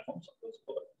platforms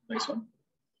of this one,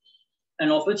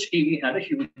 and of which TV had a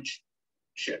huge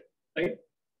share, right?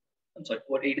 I'm sorry,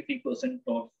 what 83%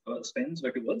 of spends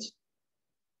were towards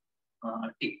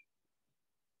TV.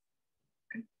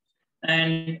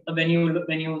 And when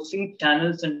you see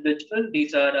channels in digital,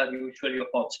 these are usually your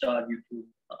Hotstar, YouTube,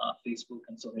 Facebook,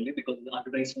 and so really because of the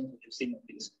advertisements that you see on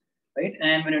these, right?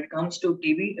 And when it comes to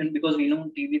TV, and because we know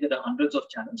on TV there are hundreds of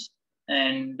channels,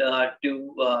 and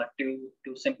to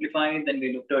simplify, then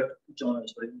we looked at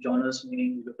genres. Right? Genres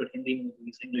meaning we looked at Hindi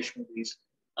movies, English movies,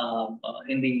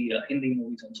 Hindi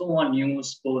movies, and so on, news,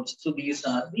 sports. So these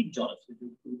are the genres. We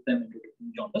group them into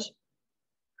different genres,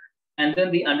 and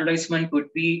then the advertisement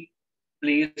could be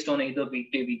placed on either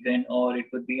weekday, weekend, or it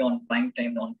would be on prime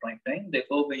time, non-prime time.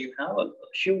 Therefore, when you have a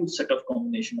huge set of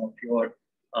combination of your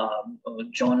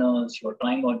genres, your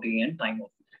time of day and time of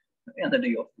week, and the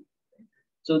day of week.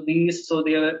 So they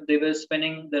were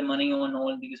spending their money on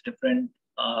all these different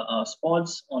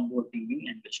spots on both TV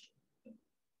and digital.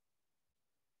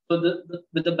 So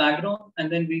with the background,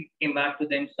 and then we came back to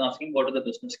them asking what are the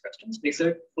business questions. They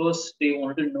said first they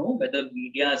wanted to know whether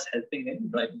media is helping in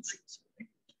driving sales. Right?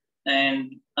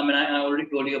 And I mean, I already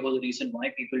told you about the reason why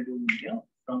people do media,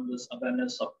 from this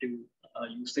awareness up to you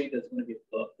say there's going to be a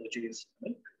purchase.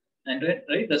 Right? And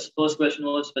right, the first question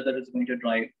was whether it's going to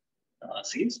drive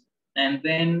sales. And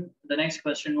then the next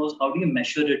question was, how do you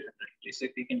measure it correctly? So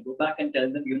if you can go back and tell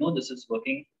them, this is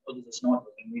working or this is not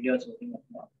working, media is working or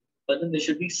not. But then there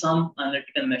should be some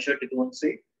analytical measure to go and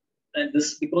say, and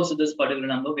this because of this particular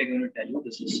number, we're going to tell you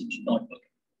this is not working.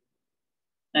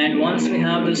 And once we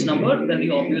have this number, then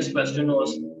the obvious question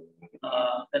was,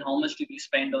 then how much do we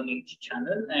spend on each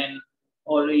channel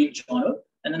or each genre,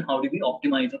 and then how do we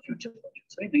optimize the future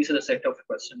budgets? Right? These are the set of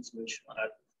questions which our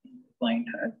client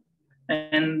had.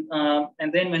 And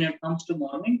then when it comes to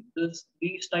modeling,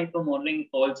 these type of modeling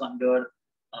falls under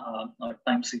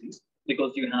time series,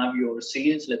 because you have your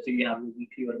sales. Let's say you have your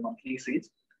weekly or monthly sales,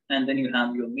 and then you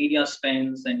have your media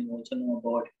spends, and you also know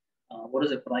about what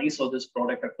is the price of this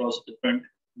product across different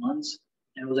months,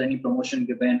 and was any promotion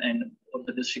given, and of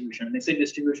the distribution. And they say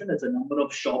distribution is the number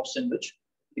of shops in which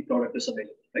the product is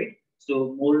available, right?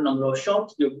 So more number of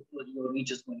shops, your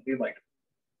reach is going to be wider.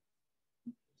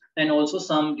 And also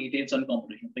some details on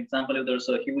competition. For example, if there's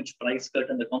a huge price cut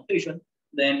in the competition,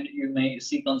 then you may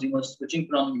see consumers switching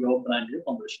from your brand to your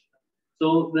competition.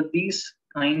 So with these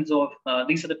kinds of,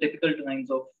 these are the typical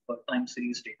kinds of time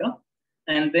series data.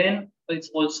 And then it's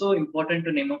also important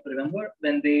to remember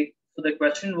when so the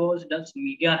question was, does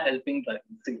media helping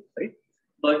driving sales, right?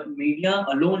 But media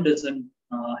alone doesn't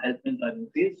help in driving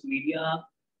sales. Media,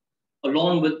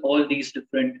 along with all these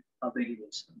different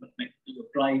variables, your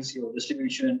price, your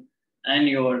distribution, and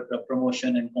your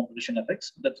promotion and competition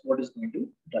effects, that's what is going to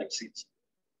drive sales,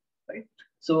 right?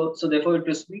 So therefore, it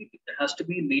has to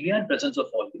be media and presence of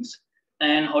all these.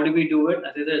 And how do we do it?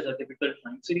 As I said, it's a typical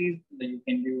time series. Then you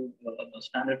can do a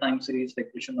standard time series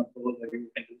like vision of where you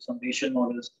can do some nation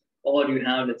models, or you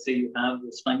have, let's say, you have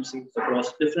this time series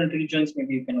across different regions.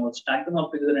 Maybe you can all stack them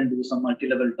up together and do some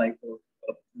multi-level type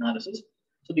of analysis.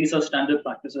 So these are standard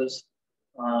practices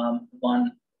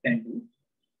one can do.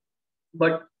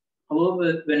 But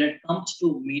however, when it comes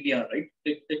to media, right,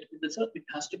 it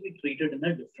has to be treated in a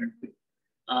different way.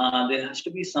 There has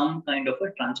to be some kind of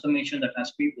a transformation that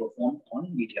has to be performed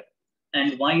on media.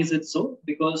 And why is it so?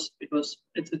 Because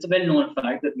it's a well-known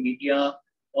fact that media,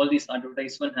 all these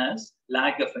advertisement has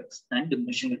lag effects and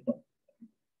diminishing return.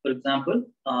 For example,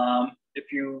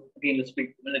 if you again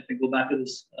let me go back to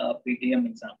this PTM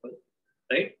example,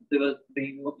 right? The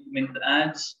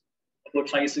ads about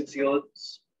 5-6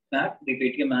 years back, the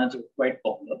PTM ads were quite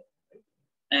popular. Right?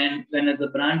 And when the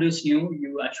brand is new,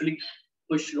 you actually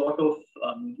push a lot of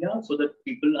media so that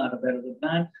people are aware of the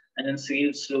brand, and then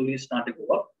sales slowly start to go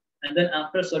up. And then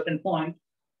after a certain point,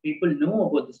 people know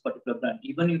about this particular brand.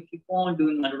 Even if you keep on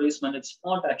doing advertisement, it's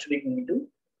not actually going to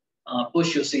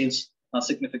push your sales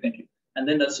significantly. And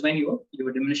then that's when your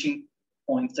diminishing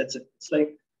point sets it.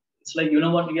 It's like, you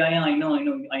know what? Yeah, I know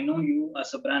you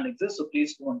as a brand exists. So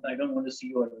please don't. I don't want to see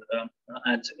your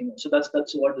ads anymore. So that's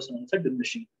what is known as a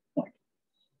diminishing point.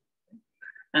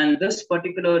 And this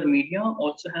particular media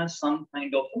also has some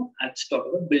kind of ad stock,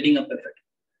 or a building up effect.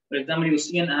 For example, you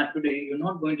see an ad today, you're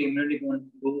not going to immediately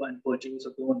go and purchase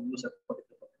or go and use a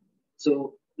particular product.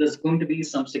 So there's going to be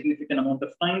some significant amount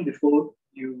of time before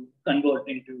you convert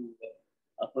into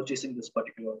purchasing this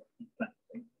particular brand.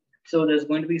 Right? So there's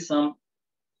going to be some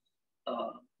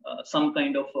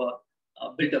kind of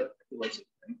build-up towards it.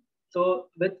 Right? So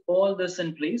with all this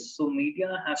in place, so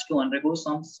media has to undergo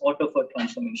some sort of a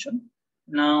transformation.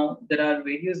 Now, there are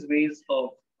various ways of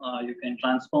you can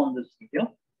transform this media.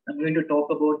 I'm going to talk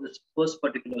about this first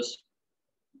particular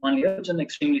one here, which is an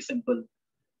extremely simple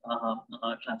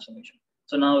transformation.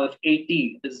 So now if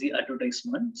 80 is the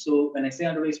advertisement, so when I say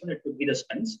advertisement, it could be the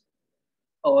spends,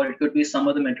 or it could be some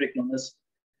other metric known as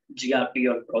GRP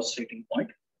or gross rating point,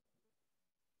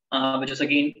 which is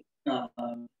again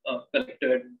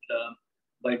collected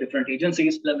by different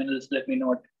agencies. Let me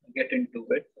not get into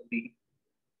it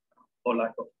for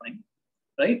lack of time,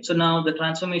 right? So now the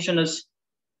transformation is,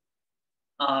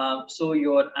 so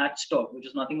your ad stock, which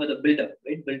is nothing but a build-up,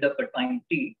 right? Build-up at time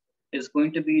t is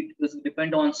going to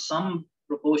depend on some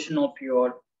proportion of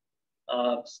your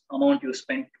amount you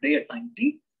spent today at time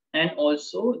t, and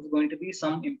also it's going to be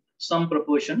some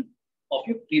proportion of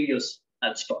your previous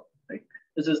ad stock, right?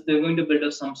 They're going to build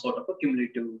up some sort of a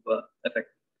cumulative effect.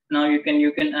 Now you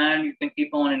can add, you can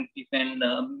keep on, and you can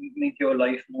make your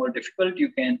life more difficult.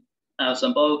 You can have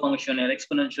some power function and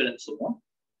exponential and so on.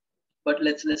 But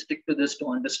let's stick to this to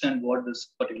understand what this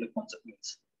particular concept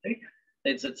means. Right?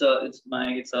 It's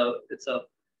a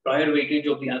prior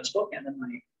weightage of the ad stock, and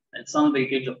then some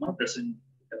weightage of my present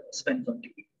spends on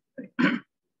TV. Right?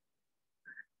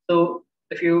 So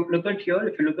if you look at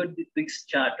this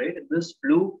chart, right, this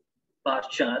blue bar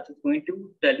chart is going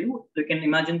to tell you can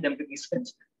imagine them to be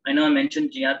spends. I know I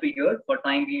mentioned GRP here. For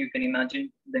time being, you can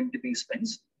imagine them to be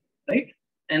spends, right?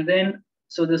 And then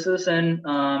so this is an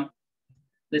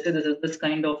let's say this is this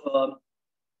kind of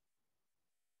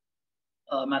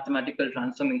mathematical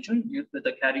transformation with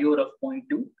a carryover of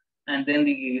 0.2, and then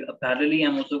parallelly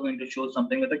I'm also going to show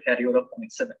something with a carryover of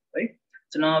 0.7, right?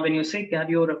 So now when you say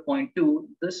carryover of 0.2,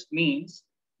 this means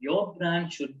your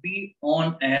brand should be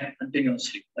on air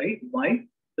continuously, right? Why?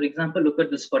 For example, look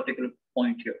at this particular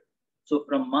point here. So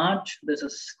from March, there's a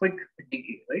quick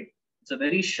decay, right? It's a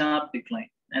very sharp decline.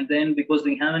 And then because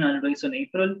they haven't advertised in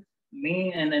April,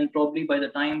 May, and then probably by the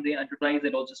time they advertise,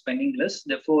 they're also spending less.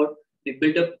 Therefore, the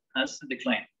build-up has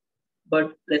declined.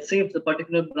 But let's say if the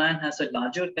particular brand has a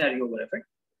larger carryover effect,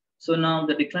 so now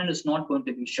the decline is not going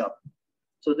to be sharp.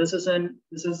 So this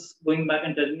is going back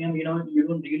and telling them, you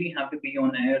don't really have to be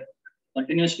on air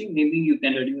continuously. Maybe you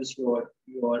can reduce your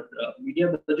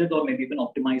media budget, or maybe you can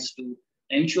optimize to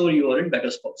ensure you are in better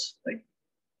spots, right?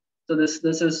 So this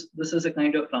is a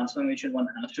kind of transformation one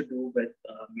has to do with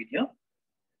media,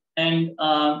 and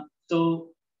so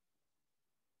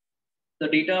the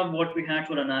data what we had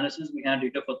for analysis, we had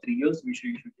data for 3 years. We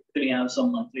should typically have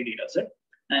some monthly data set.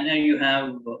 And then you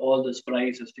have all this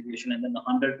price distribution and then the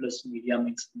 100 plus media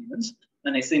mix elements.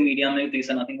 When I say media mix, these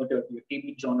are nothing but your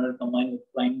TV genre combined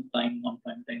with prime time,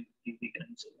 non-prime time, TV,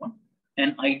 and so on.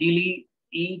 And ideally,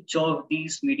 each of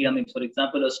these media mix, for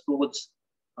example, a sports,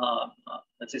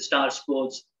 let's say star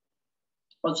sports,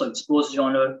 also sports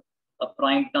genre, a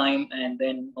prime time, and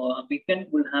then a weekend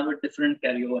will have a different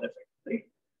carryover effect, right?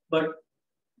 But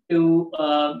to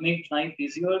make life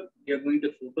easier, we are going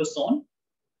to focus on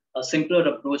a simpler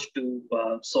approach to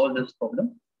solve this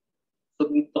problem. So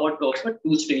we thought of a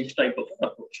two-stage type of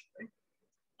approach.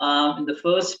 Right? In the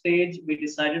first stage, we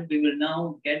decided we will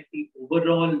now get the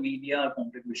overall media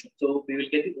contribution. So we will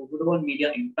get the overall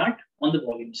media impact on the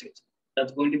volume sales.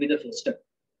 That's going to be the first step.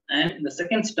 And the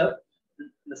second step,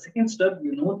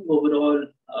 the overall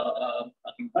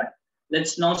impact.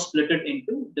 Let's now split it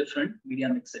into different media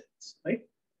mix segments, right?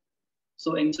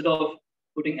 So instead of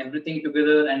putting everything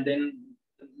together and then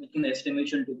making the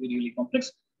estimation to be really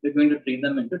complex, we're going to treat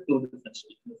them into two different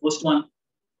stages. The first one,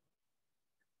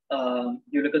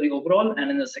 you look at the overall,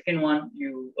 and in the second one,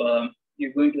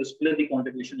 you're going to split the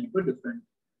contribution into different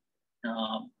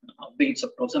weights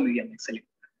across a media mix element.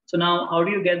 So now, how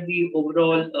do you get the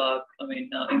overall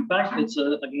impact? It's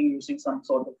again using some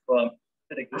sort of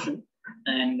regression,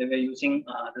 and we're using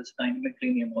this dynamic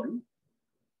linear model.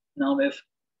 Now,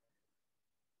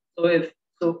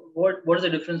 what is the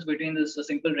difference between this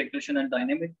simple regression and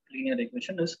dynamic linear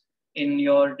regression is in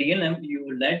your DLM,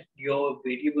 you let your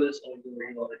variables or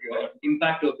your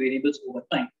impact of variables over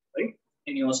time, right?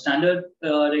 In your standard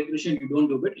regression, you don't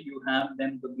do it. You have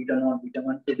them the beta naught, beta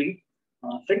 1 to be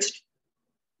fixed.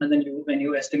 And then when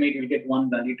you estimate, you'll get one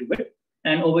value to it.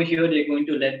 And over here, they're going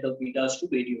to let the betas to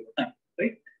vary over time,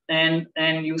 right?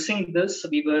 And using this,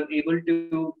 we were able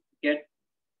to get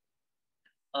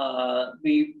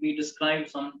we describe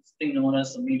something known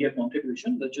as the media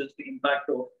contribution, which is the impact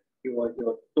of your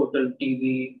total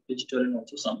TV, digital, and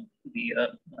also some the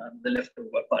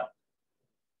leftover part.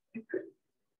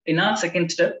 In our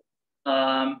second step,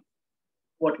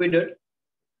 what we did,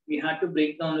 we had to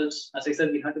break down this. As I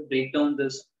said, we had to break down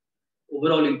this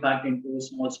overall impact into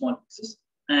small pieces.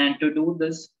 And to do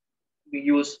this, we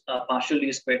use a partial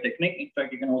least square technique. In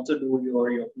fact, you can also do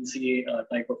your PCA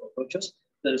type of approaches.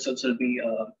 The results will be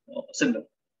similar.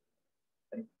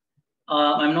 Okay.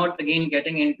 I'm not again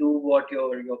getting into what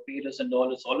your peers and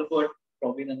all is all about.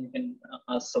 Probably then you can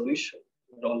ask Savish if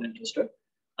you're all interested.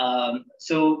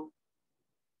 So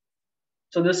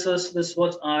this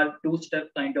was our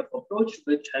two-step kind of approach,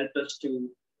 which helped us to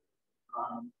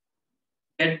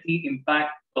get the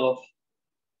impact of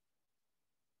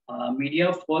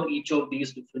media for each of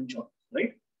these different genres,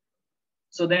 right?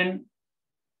 So then,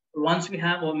 once we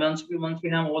have all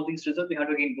these results, we have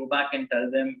to again go back and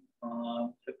tell them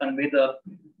to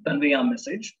convey our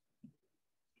message.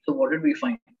 So what did we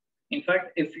find? In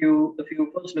fact, if you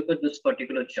first look at this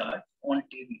particular chart on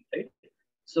TV, right?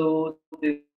 So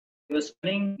they were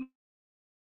spending.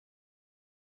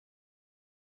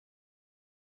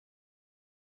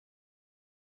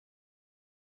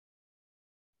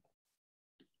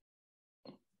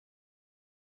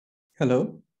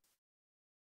 Hello.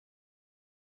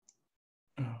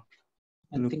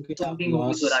 I think we have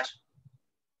lost.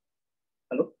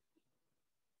 Hello.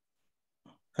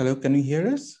 Hello, can you hear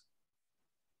us?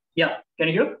 Yeah, can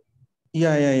you hear?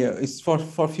 Yeah. It's for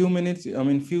a few minutes. I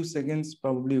mean, few seconds.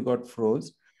 Probably you got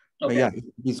froze. Okay. But yeah,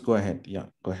 please go ahead. Yeah,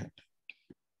 go ahead.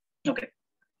 Okay.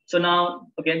 So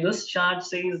now, again, this chart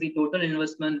says the total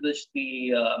investment which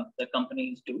the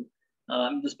companies do.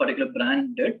 This particular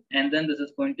brand did, and then this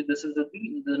is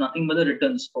nothing but the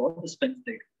returns for the spend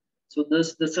data. So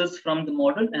this is from the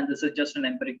model, and this is just an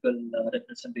empirical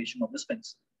representation of the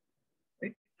spends.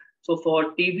 Right. So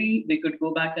for TV, we could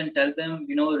go back and tell them,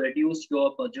 reduce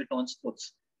your budget on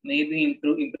sports, maybe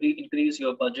increase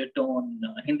your budget on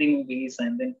Hindi movies,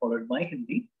 and then followed by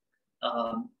Hindi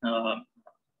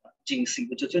GC,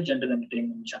 which is your general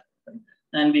entertainment channel. Right?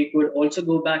 And we could also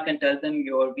go back and tell them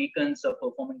your weekends are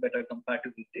performing better compared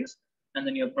to weekdays. and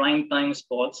then your prime time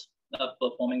spots are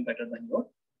performing better than your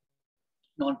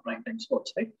non-prime time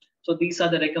spots, right? So these are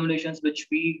the recommendations which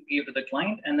we give to the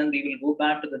client, and then they will go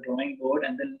back to the drawing board,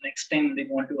 and then next time they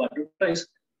want to advertise,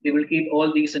 they will keep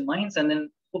all these in mind, and then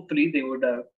hopefully they would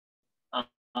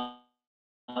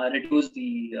reduce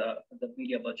the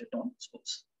media budget on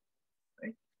sports,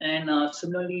 right? And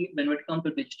similarly, when it comes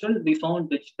to digital, we found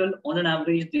digital on an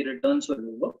average the returns were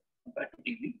lower compared to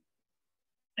TV,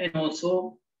 and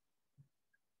also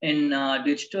in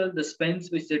digital, the spends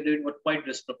which they did were quite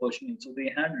disproportionate. So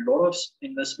they had a lot of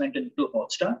investment into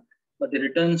Hotstar, but the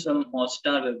returns from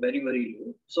Hotstar were very, very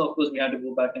low. So of course we had to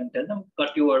go back and tell them,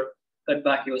 cut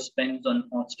back your spends on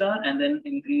Hotstar and then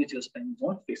increase your spends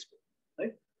on Facebook,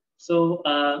 right? So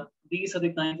these are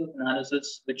the kinds of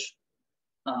analysis which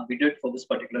we did for this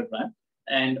particular brand.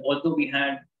 And although we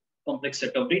had complex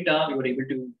set of data, we were able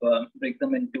to break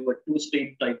them into a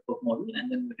two-stage type of model,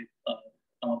 and then we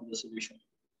come up with a solution.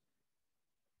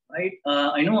 Right.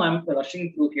 I know I'm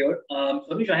rushing through here.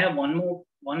 Savish, I have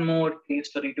one more case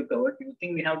study to cover. Do you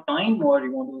think we have time, or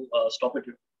you want to stop it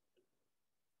here?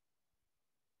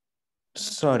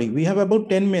 Sorry, we have about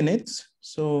 10 minutes,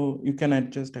 so you can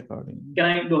adjust accordingly. Can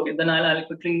I? Okay, then I'll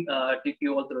quickly take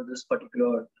you all through this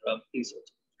particular case.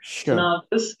 Sure. Now,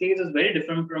 this case is very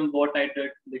different from what I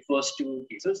did the first two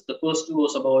cases. The first two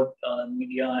was about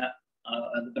media,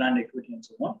 the brand equity, and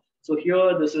so on. So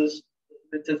here, this is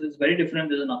very different.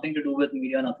 There's nothing to do with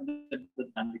media, nothing to do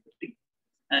with brand equity.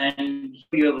 And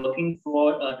we are working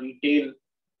for a retail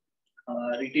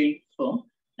firm.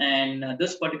 And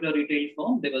this particular retail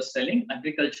firm, they were selling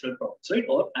agricultural products, right,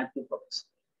 or agri products.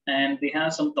 And they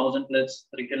have some 1,000+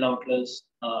 retail outlets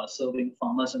serving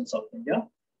farmers in South India.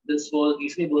 This was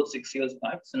easily about 6 years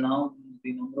back. So now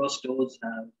the number of stores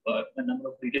have, the number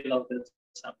of retail outlets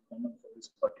have gone up for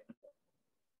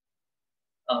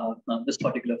this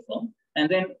particular firm. And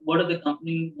then what did the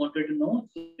company wanted to know?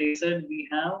 So they said we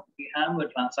have a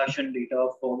transaction data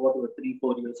for what were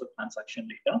 3-4 years of transaction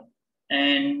data,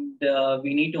 and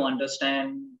we need to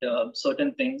understand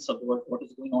certain things about what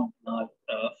is going on in our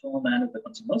firm and with the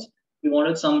consumers. We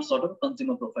wanted some sort of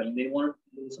consumer profiling. They wanted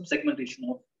to do some segmentation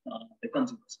of the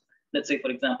consumers. Let's say, for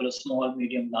example, a small,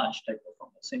 medium, large type of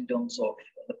farmers in terms of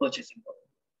the purchasing power.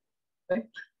 Okay,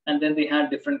 and then they had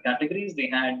different categories. They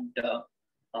had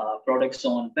products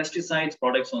on pesticides,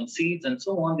 products on seeds, and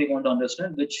so on. They want to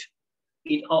understand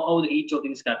how each of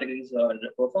these categories are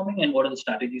performing and what are the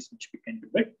strategies which we can do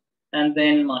it. And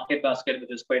then market basket,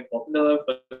 which is quite popular.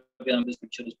 For example, this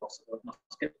picture is possible.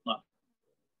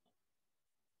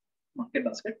 Market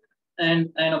basket,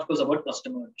 and of course about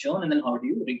customer churn, and then how do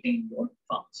you retain your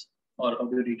farms, or how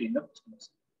do you retain your customers.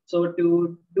 So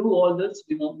to do all this,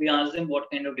 we asked them what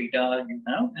kind of data you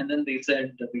have, and then they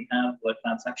said that we have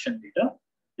transaction data.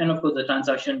 And of course, the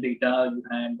transaction data, you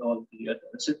had all the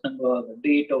receipt number, the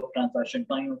date of transaction,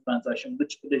 time of transaction,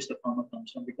 which village the farmer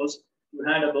comes from, because they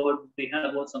had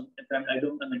about some, I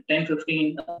don't know,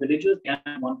 10-15 villages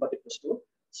in one particular store.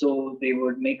 So they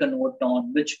would make a note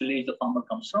on which village the farmer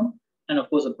comes from, and of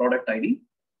course, a product ID.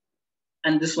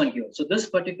 And this one here. So this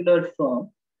particular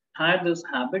firm had this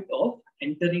habit of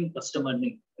entering customer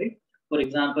name, right? For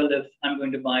example, if I'm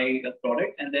going to buy a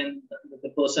product, and then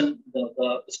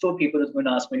the storekeeper is going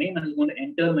to ask my name and is going to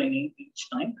enter my name each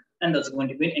time, and that's going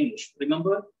to be in English.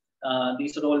 Remember,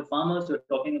 these are all farmers. We're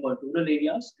talking about rural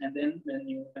areas, and then they're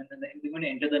going to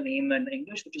enter the name in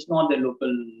English, which is not their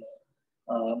local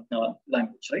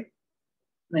language, right?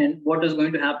 And what is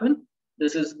going to happen?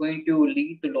 This is going to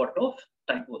lead to a lot of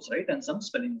typos, right, and some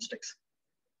spelling mistakes.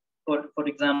 For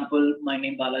example, my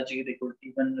name Balaji, they could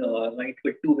even write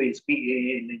with two ways,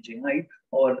 P-A-L-A-J-I,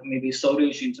 or maybe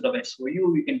Saurish instead of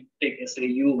S-O-U, you can take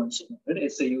S-A-U and so on, right?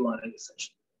 S-A-U-R-L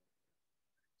essentially.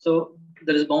 So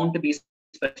there is bound to be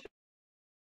special.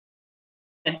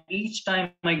 And each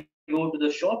time I go to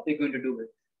the shop, they're going to do it.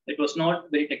 It was not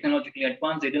very technologically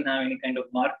advanced. They didn't have any kind of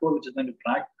barcode which is going to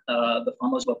track the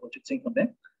farmers who are purchasing from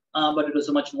them. But it was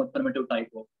a much more primitive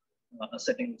type of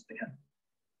setting which they had,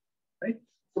 right?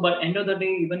 So by the end of the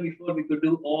day, even before we could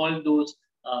do all those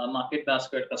market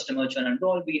basket, customer churn and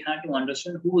all, we had to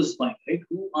understand who is buying, right?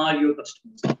 Who are your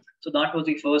customers? So that was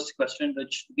the first question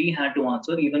which we had to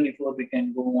answer even before we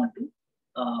can go on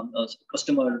to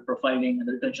customer profiling and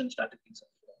retention strategies,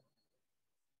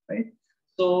 right?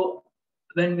 So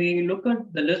when we look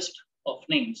at the list of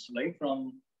names, right,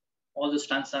 from all this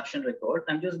transaction record,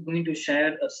 I'm just going to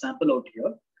share a sample out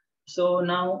here. So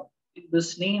now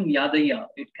this name Yadaya,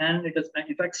 it is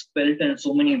in fact spelled in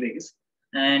so many ways.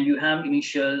 and you have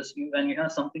initials, and you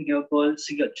have something here called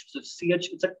CH. So CH,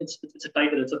 it's a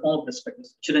title, it's a form of respect.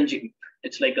 It's Chiranjeevi.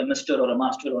 It's like a Mr. or a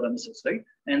Master or a Mrs., right?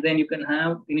 And then you can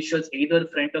have initials either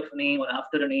front of a name or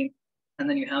after a name, and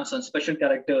then you have some special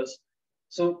characters.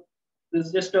 So this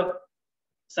is just a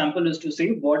sample is to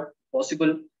see what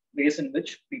possible ways in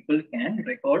which people can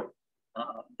record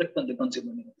the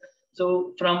consumer name.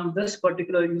 So from this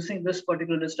particular, using this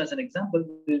particular list as an example,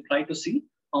 we'll try to see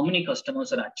how many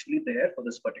customers are actually there for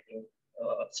this particular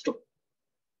store,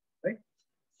 right?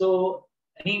 So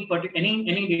any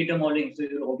data modeling, so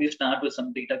you always start with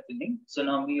some data cleaning. So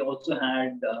now we also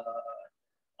had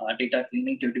data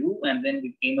cleaning to do, and then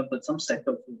we came up with some set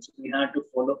of rules. We had to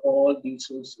follow all these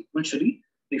rules sequentially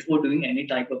before doing any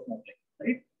type of modeling,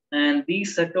 right? And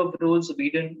these set of rules, we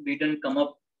didn't come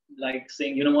up like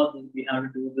saying, you know what, we have to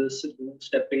do this, do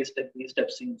step A, step B,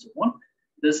 step C, and so on.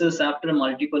 This is after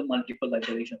multiple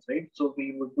iterations, right? So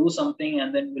we would do something,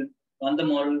 and then we'll run the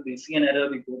model, we see an error,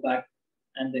 we go back,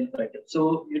 and then correct it.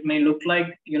 So it may look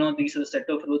like, you know, these are the set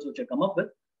of rules which I come up with,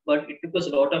 but it took us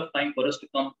a lot of time for us to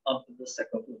come up with this set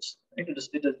of rules, right?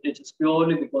 It is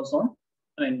purely because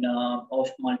of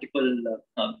multiple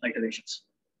iterations.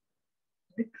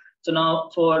 Right? So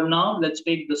now, let's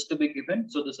take this to be given.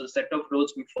 So this is a set of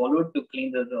rules we followed to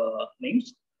clean the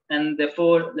names. And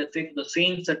therefore, let's say for the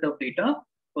same set of data,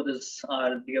 for this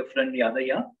our dear friend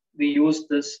Yadaya, we use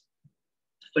this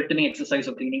filtering exercise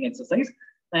or cleaning exercise,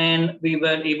 and we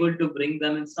were able to bring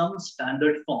them in some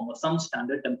standard form or some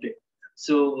standard template.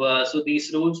 So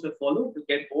these rules were followed to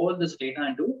get all this data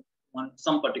into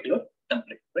some particular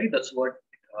template, right? That's what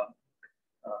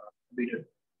we did.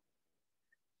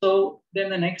 So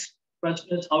then the next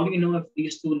question is, how do you know if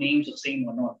these two names are same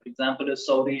or not? For example, if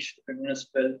Sauresh, if you're going to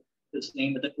spell this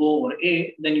name with an O or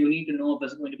A, then you need to know if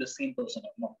it's going to be the same person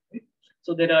or not, right?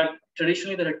 So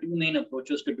traditionally there are two main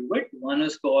approaches to do it. One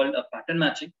is called a pattern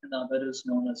matching, and the other is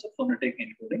known as a phonetic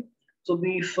encoding. So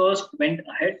we first went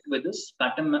ahead with this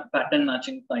pattern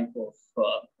matching type of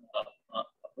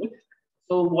approach.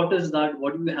 So what is that?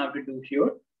 What do we have to do here?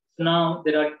 So now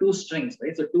there are two strings,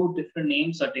 right? So two different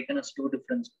names are taken as two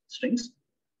different strings.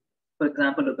 For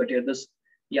example, look at here, this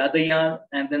Yadaya,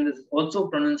 and then this is also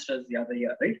pronounced as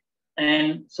Yadaya, right?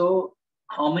 And so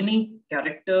how many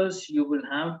characters you will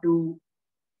have to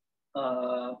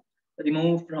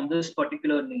remove from this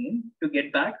particular name to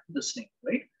get back this name,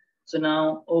 right? So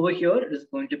now over here, it is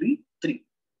going to be 3,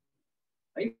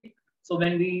 right? So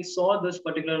when we saw this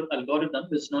particular algorithm,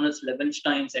 it's known as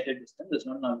Levenstein's edit distance. It's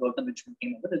not an algorithm which we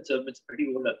came up with. It's a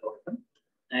pretty old algorithm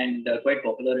and quite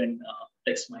popular in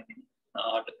text mining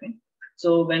thing.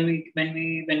 So when we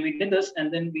did this,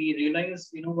 and then we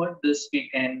realized, you know what, this we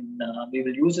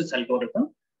will use this algorithm,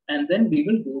 and then we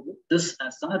will go with this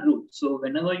as our rule. So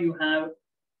whenever you have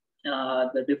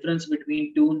the difference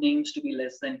between two names to be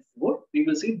less than 4, we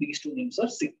will say these two names are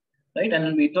same, right?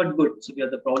 And we thought, good, so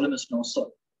the problem is now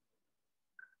solved.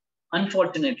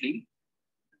 Unfortunately,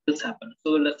 this happened.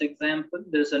 So let's example,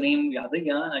 there's a name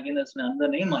Yadaya, again there's another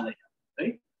name Malaya,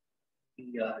 right?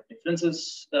 The difference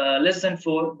is less than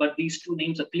 4, but these two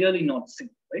names are clearly not same,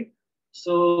 right?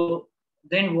 So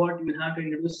then what you have to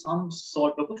introduce some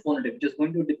sort of a phonetic, which is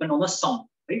going to depend on the sound,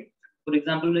 right? For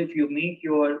example, if you make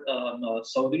your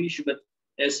Sauresh with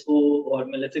SO, or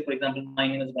let's say, for example, my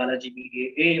name is Balaji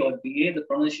BAA or BA, the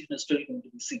pronunciation is still going to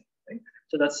be same, right?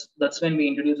 So that's when we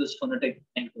introduce this phonetic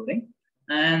encoding.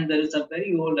 And there is a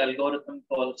very old algorithm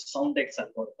called SoundX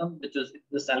algorithm, which is,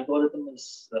 this algorithm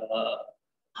is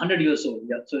 100 years old.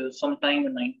 Yeah, so sometime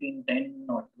in 1910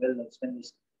 or 12, that's when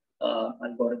this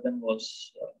algorithm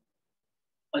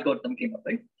came up,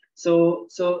 right? So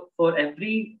for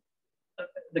every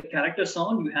the character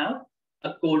sound, you have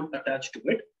a code attached to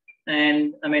it.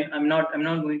 And I mean, I'm not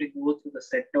going to go through the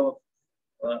set of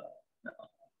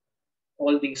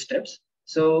all these steps.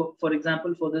 So for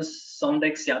example, for this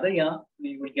SoundX Yadaya,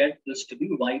 we will get this to be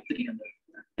Y300.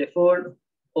 Therefore,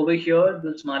 over here,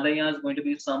 this Malaya is going to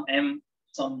be some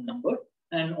number.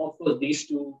 And of course, these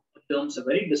two terms are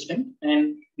very distinct,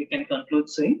 and we can conclude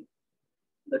saying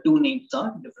the two names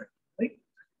are different, right?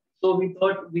 So we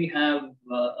thought we have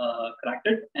cracked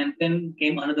it, and then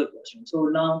came another question. So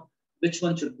now, which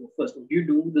one should go first? Would you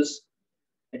do this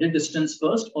edit distance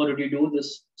first, or would you do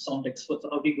this SoundX first?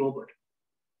 How do you go about it?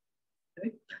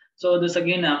 Okay. So this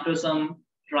again, after some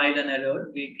trial and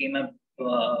error, we came up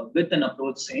with an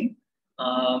approach saying,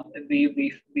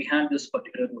 we had this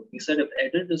particular rule. We said if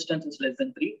edit distance is less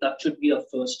than 3, that should be our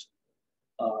first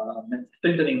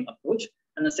filtering approach,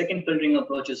 and the second filtering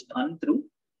approach is done through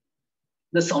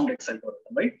the SoundX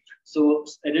algorithm, right? So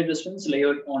edit distance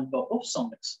layered on top of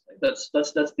SoundX. Right?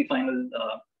 That's the final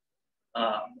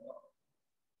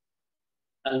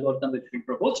algorithm which we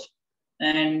proposed.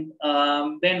 And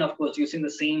then, of course, using the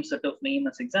same set of name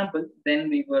as example, then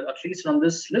we were, at least from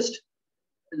this list,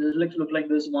 it look like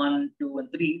this 1, 2,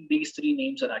 and 3. These 3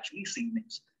 names are actually same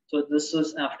names. So this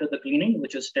is after the cleaning,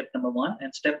 which is step number 1,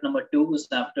 and step number 2 is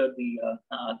after the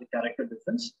character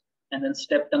difference, and then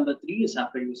step number 3 is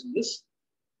after using this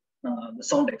the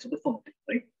sound X or the phonetic,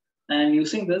 right? And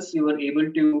using this, you were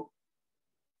able to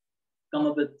come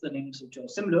up with the names which are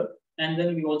similar. And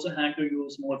then we also had to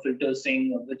use more filters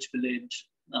saying which village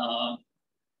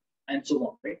and so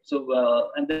on, right?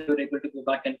 So, and then you were able to go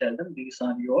back and tell them these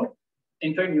are your,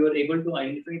 in fact, you were able to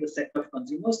identify the set of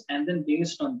consumers. And then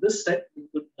based on this set, you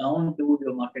could down to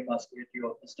your market basket,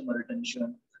 your customer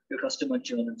retention, your customer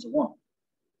churn, and so on.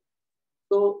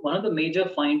 So one of the major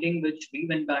findings which we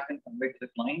went back and conveyed to the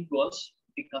client was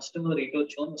the customer rate of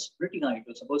churn was pretty high. It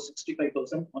was about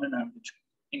 65% on an average.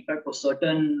 In fact, for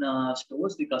certain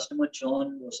stores, the customer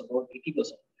churn was about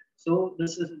 80%. So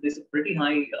this is pretty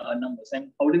high numbers.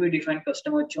 And how do we define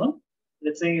customer churn?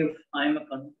 Let's say if I'm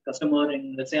a customer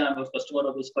in, let's say I'm a customer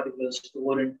of this particular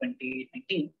store in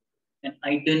 2019, and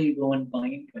I didn't go and buy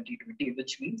in 2020,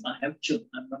 which means I have churn.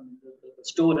 The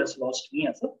store has lost me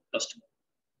as a customer.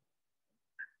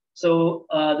 So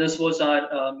this was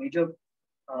our major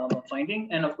finding.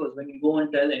 And of course, when you go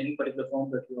and tell any particular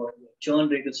firm that your churn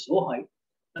rate is so high,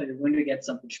 you're going to get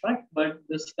some pushback. But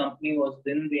this company was,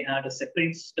 then they had a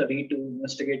separate study to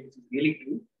investigate this is really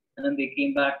true. And then they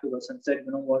came back to us and said,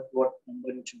 you know what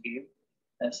number which you gave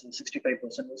as 65%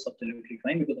 was absolutely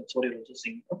fine, because that's what you're also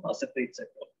seeing from a separate set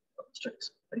of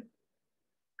studies,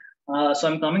 right? So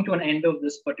I'm coming to an end of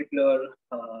this particular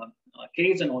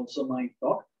case and also my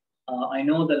talk. I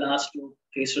know the last 2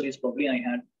 case studies probably I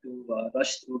had to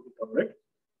rush through to cover it.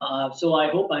 So I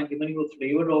hope I've given you a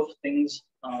flavor of things,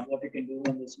 what you can do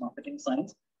in this marketing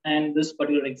science. And this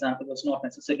particular example was not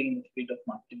necessarily in the field of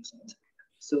marketing science.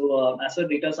 So as a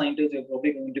data scientist, you're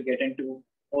probably going to get into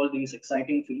all these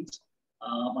exciting fields.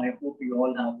 I hope you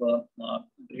all have a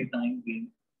great time being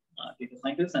data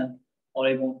scientists, and all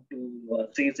I want to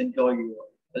say is enjoy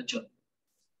your journey.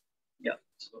 Yeah,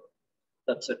 so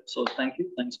that's it. So thank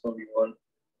you. Thanks for your.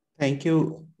 Thank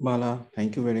you, Bala.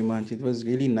 Thank you very much. It was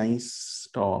really nice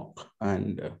talk.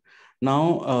 And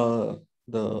now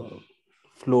the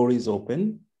floor is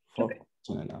open for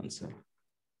question and answer.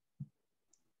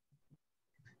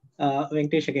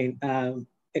 Venkatesh again.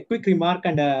 A quick remark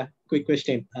and a quick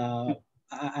question.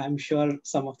 I'm sure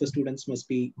some of the students must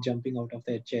be jumping out of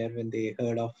their chair when they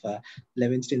heard of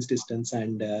Levinson's distance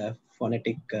and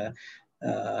phonetic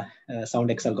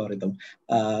sound X algorithm.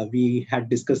 We had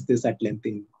discussed this at length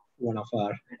in one of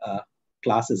our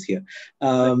classes here.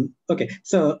 Okay,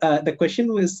 so the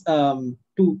question was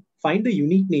to find the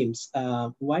unique names.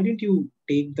 Why didn't you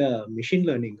take the machine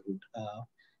learning route?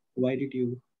 Why did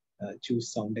you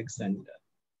choose SoundX and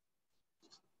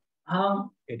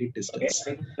edit distance?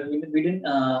 Okay. We didn't.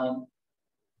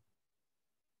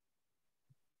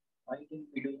 Why didn't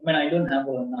we do? I mean, I don't have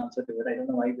an answer to it. I don't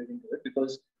know why we didn't do it,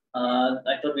 because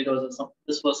I thought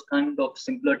this was kind of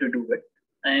simpler to do it.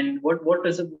 And what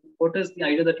is the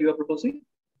idea that you are proposing?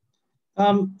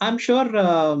 I'm sure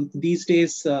these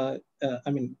days,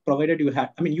 provided you have,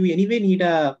 you anyway need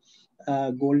a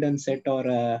golden set or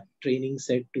a training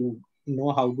set to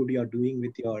know how good you're doing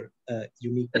with your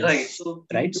uniqueness.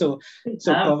 Right. So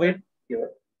provided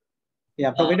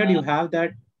you have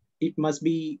that, it must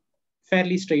be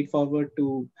fairly straightforward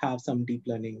to have some deep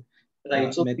learning.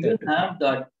 Right. So we don't have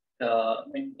that.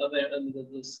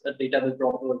 This data with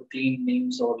proper clean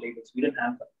names or labels. We didn't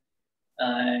have that.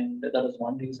 And that was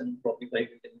one reason probably why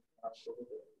we didn't go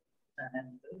there.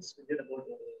 And this we did about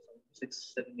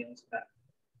 6-7 years back.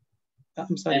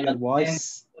 I'm sorry, your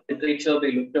voice. Literature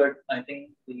we looked at, I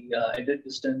think the edit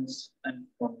distance and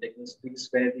phonetic was these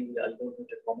where the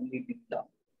algorithms are commonly being done.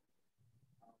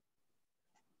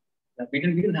 We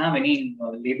didn't have any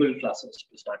label classes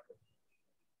to start with.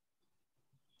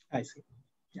 I see.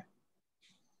 Yeah.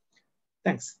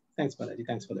 Thanks, Balaji.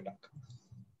 Thanks for the talk.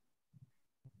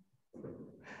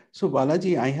 So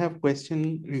Balaji, I have a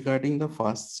question regarding the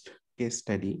first case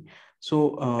study.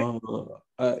 So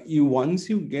once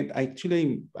you get,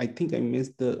 actually, I think I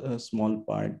missed the small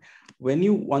part.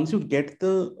 Once you get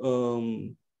the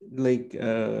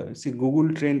say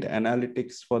Google Trend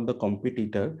Analytics for the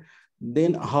competitor,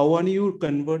 then how are you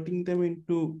converting them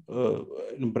into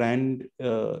brand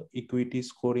equity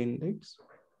score index?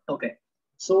 Okay.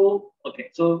 So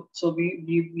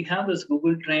we have this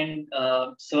Google Trend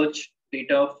search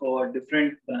data for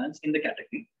different brands in the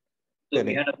category. So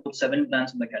we had about 7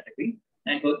 brands in the category,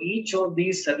 and for each of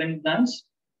these 7 brands,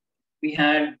 we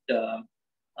had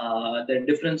there are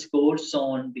different scores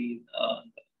on the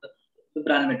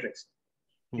brand metrics,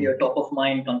 your top of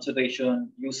mind,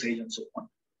 consideration, usage, and so on.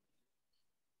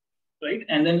 Right?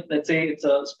 And then let's say it's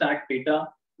a stacked data.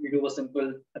 You do a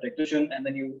simple regression, and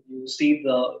then you see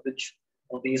which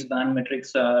of these band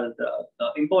metrics are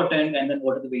important, and then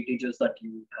what are the weightages that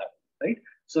you have, right?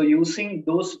 So using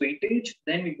those weightage,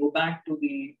 then we go back to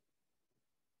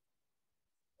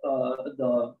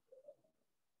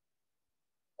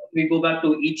we go back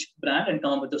to each brand and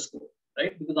come up with a score,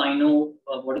 right? Because I know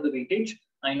what are the weightage.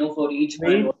 I know for each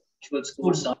brand what actual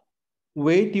scores are.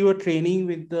 Weight you are training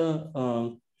with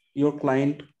the your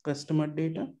client customer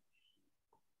data.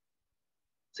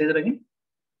 Say that again.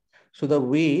 So the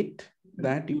weight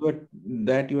that you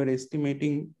are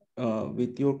estimating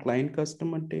with your client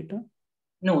customer data.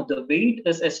 No, the weight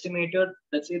is estimated.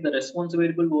 Let's say the response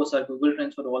variable was our Google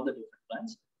Trends for all the different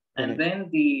plans, and then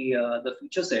the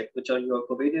feature set, which are your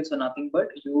covariates, are nothing but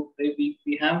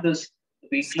we have this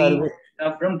weekly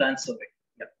from brand survey.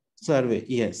 Yeah. Survey,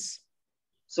 yes.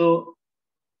 So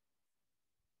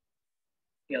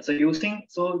yeah, so you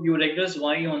regress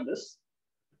Y on this.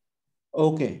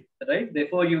 Okay. Right.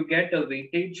 Therefore, you get a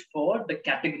weightage for the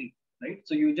category. Right.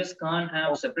 So you just can't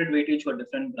have separate weightage for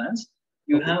different brands.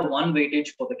 You have one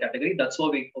weightage for the category. That's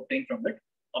what we obtain from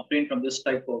this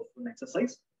type of an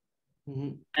exercise.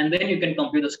 And then you can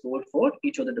compute the score for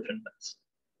each of the different brands.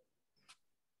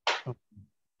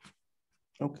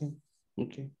 Okay.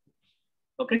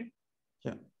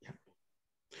 Yeah.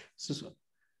 So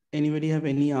anybody have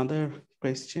any other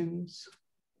questions?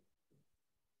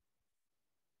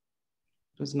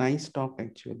 It was nice talk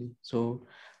actually. So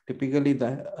typically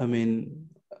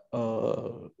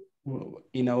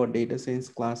in our data science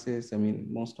classes,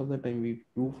 most of the time we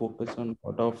do focus on a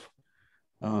lot of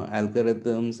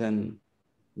algorithms and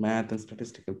math and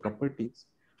statistical properties,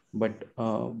 but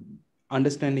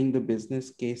understanding the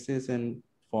business cases and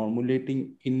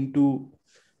formulating into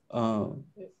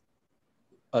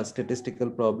a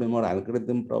statistical problem or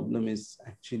algorithm problem is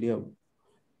actually a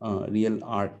real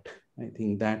art. I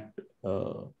think that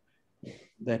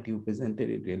that you presented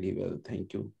it really well.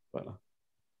 Thank you, Bala.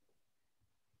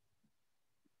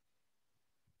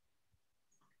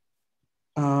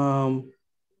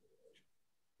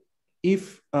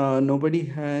 If nobody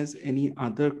has any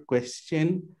other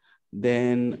question,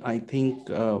 then I think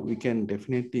we can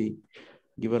definitely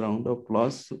give a round of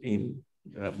applause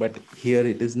but here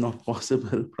it is not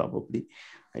possible probably.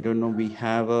 I don't know, we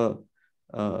have a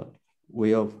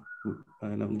way of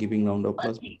giving round of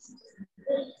applause.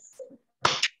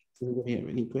 Do we have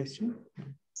any question?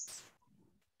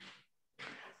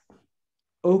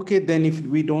 Okay, then if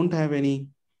we don't have any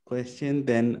question,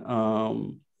 then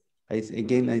I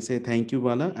say thank you,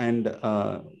 Bala, and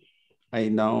I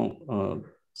now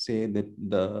say that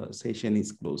the session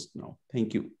is closed now.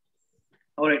 Thank you.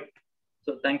 All right.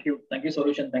 So thank you,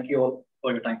 Solution. Thank you all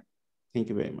for your time. Thank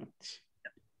you very much.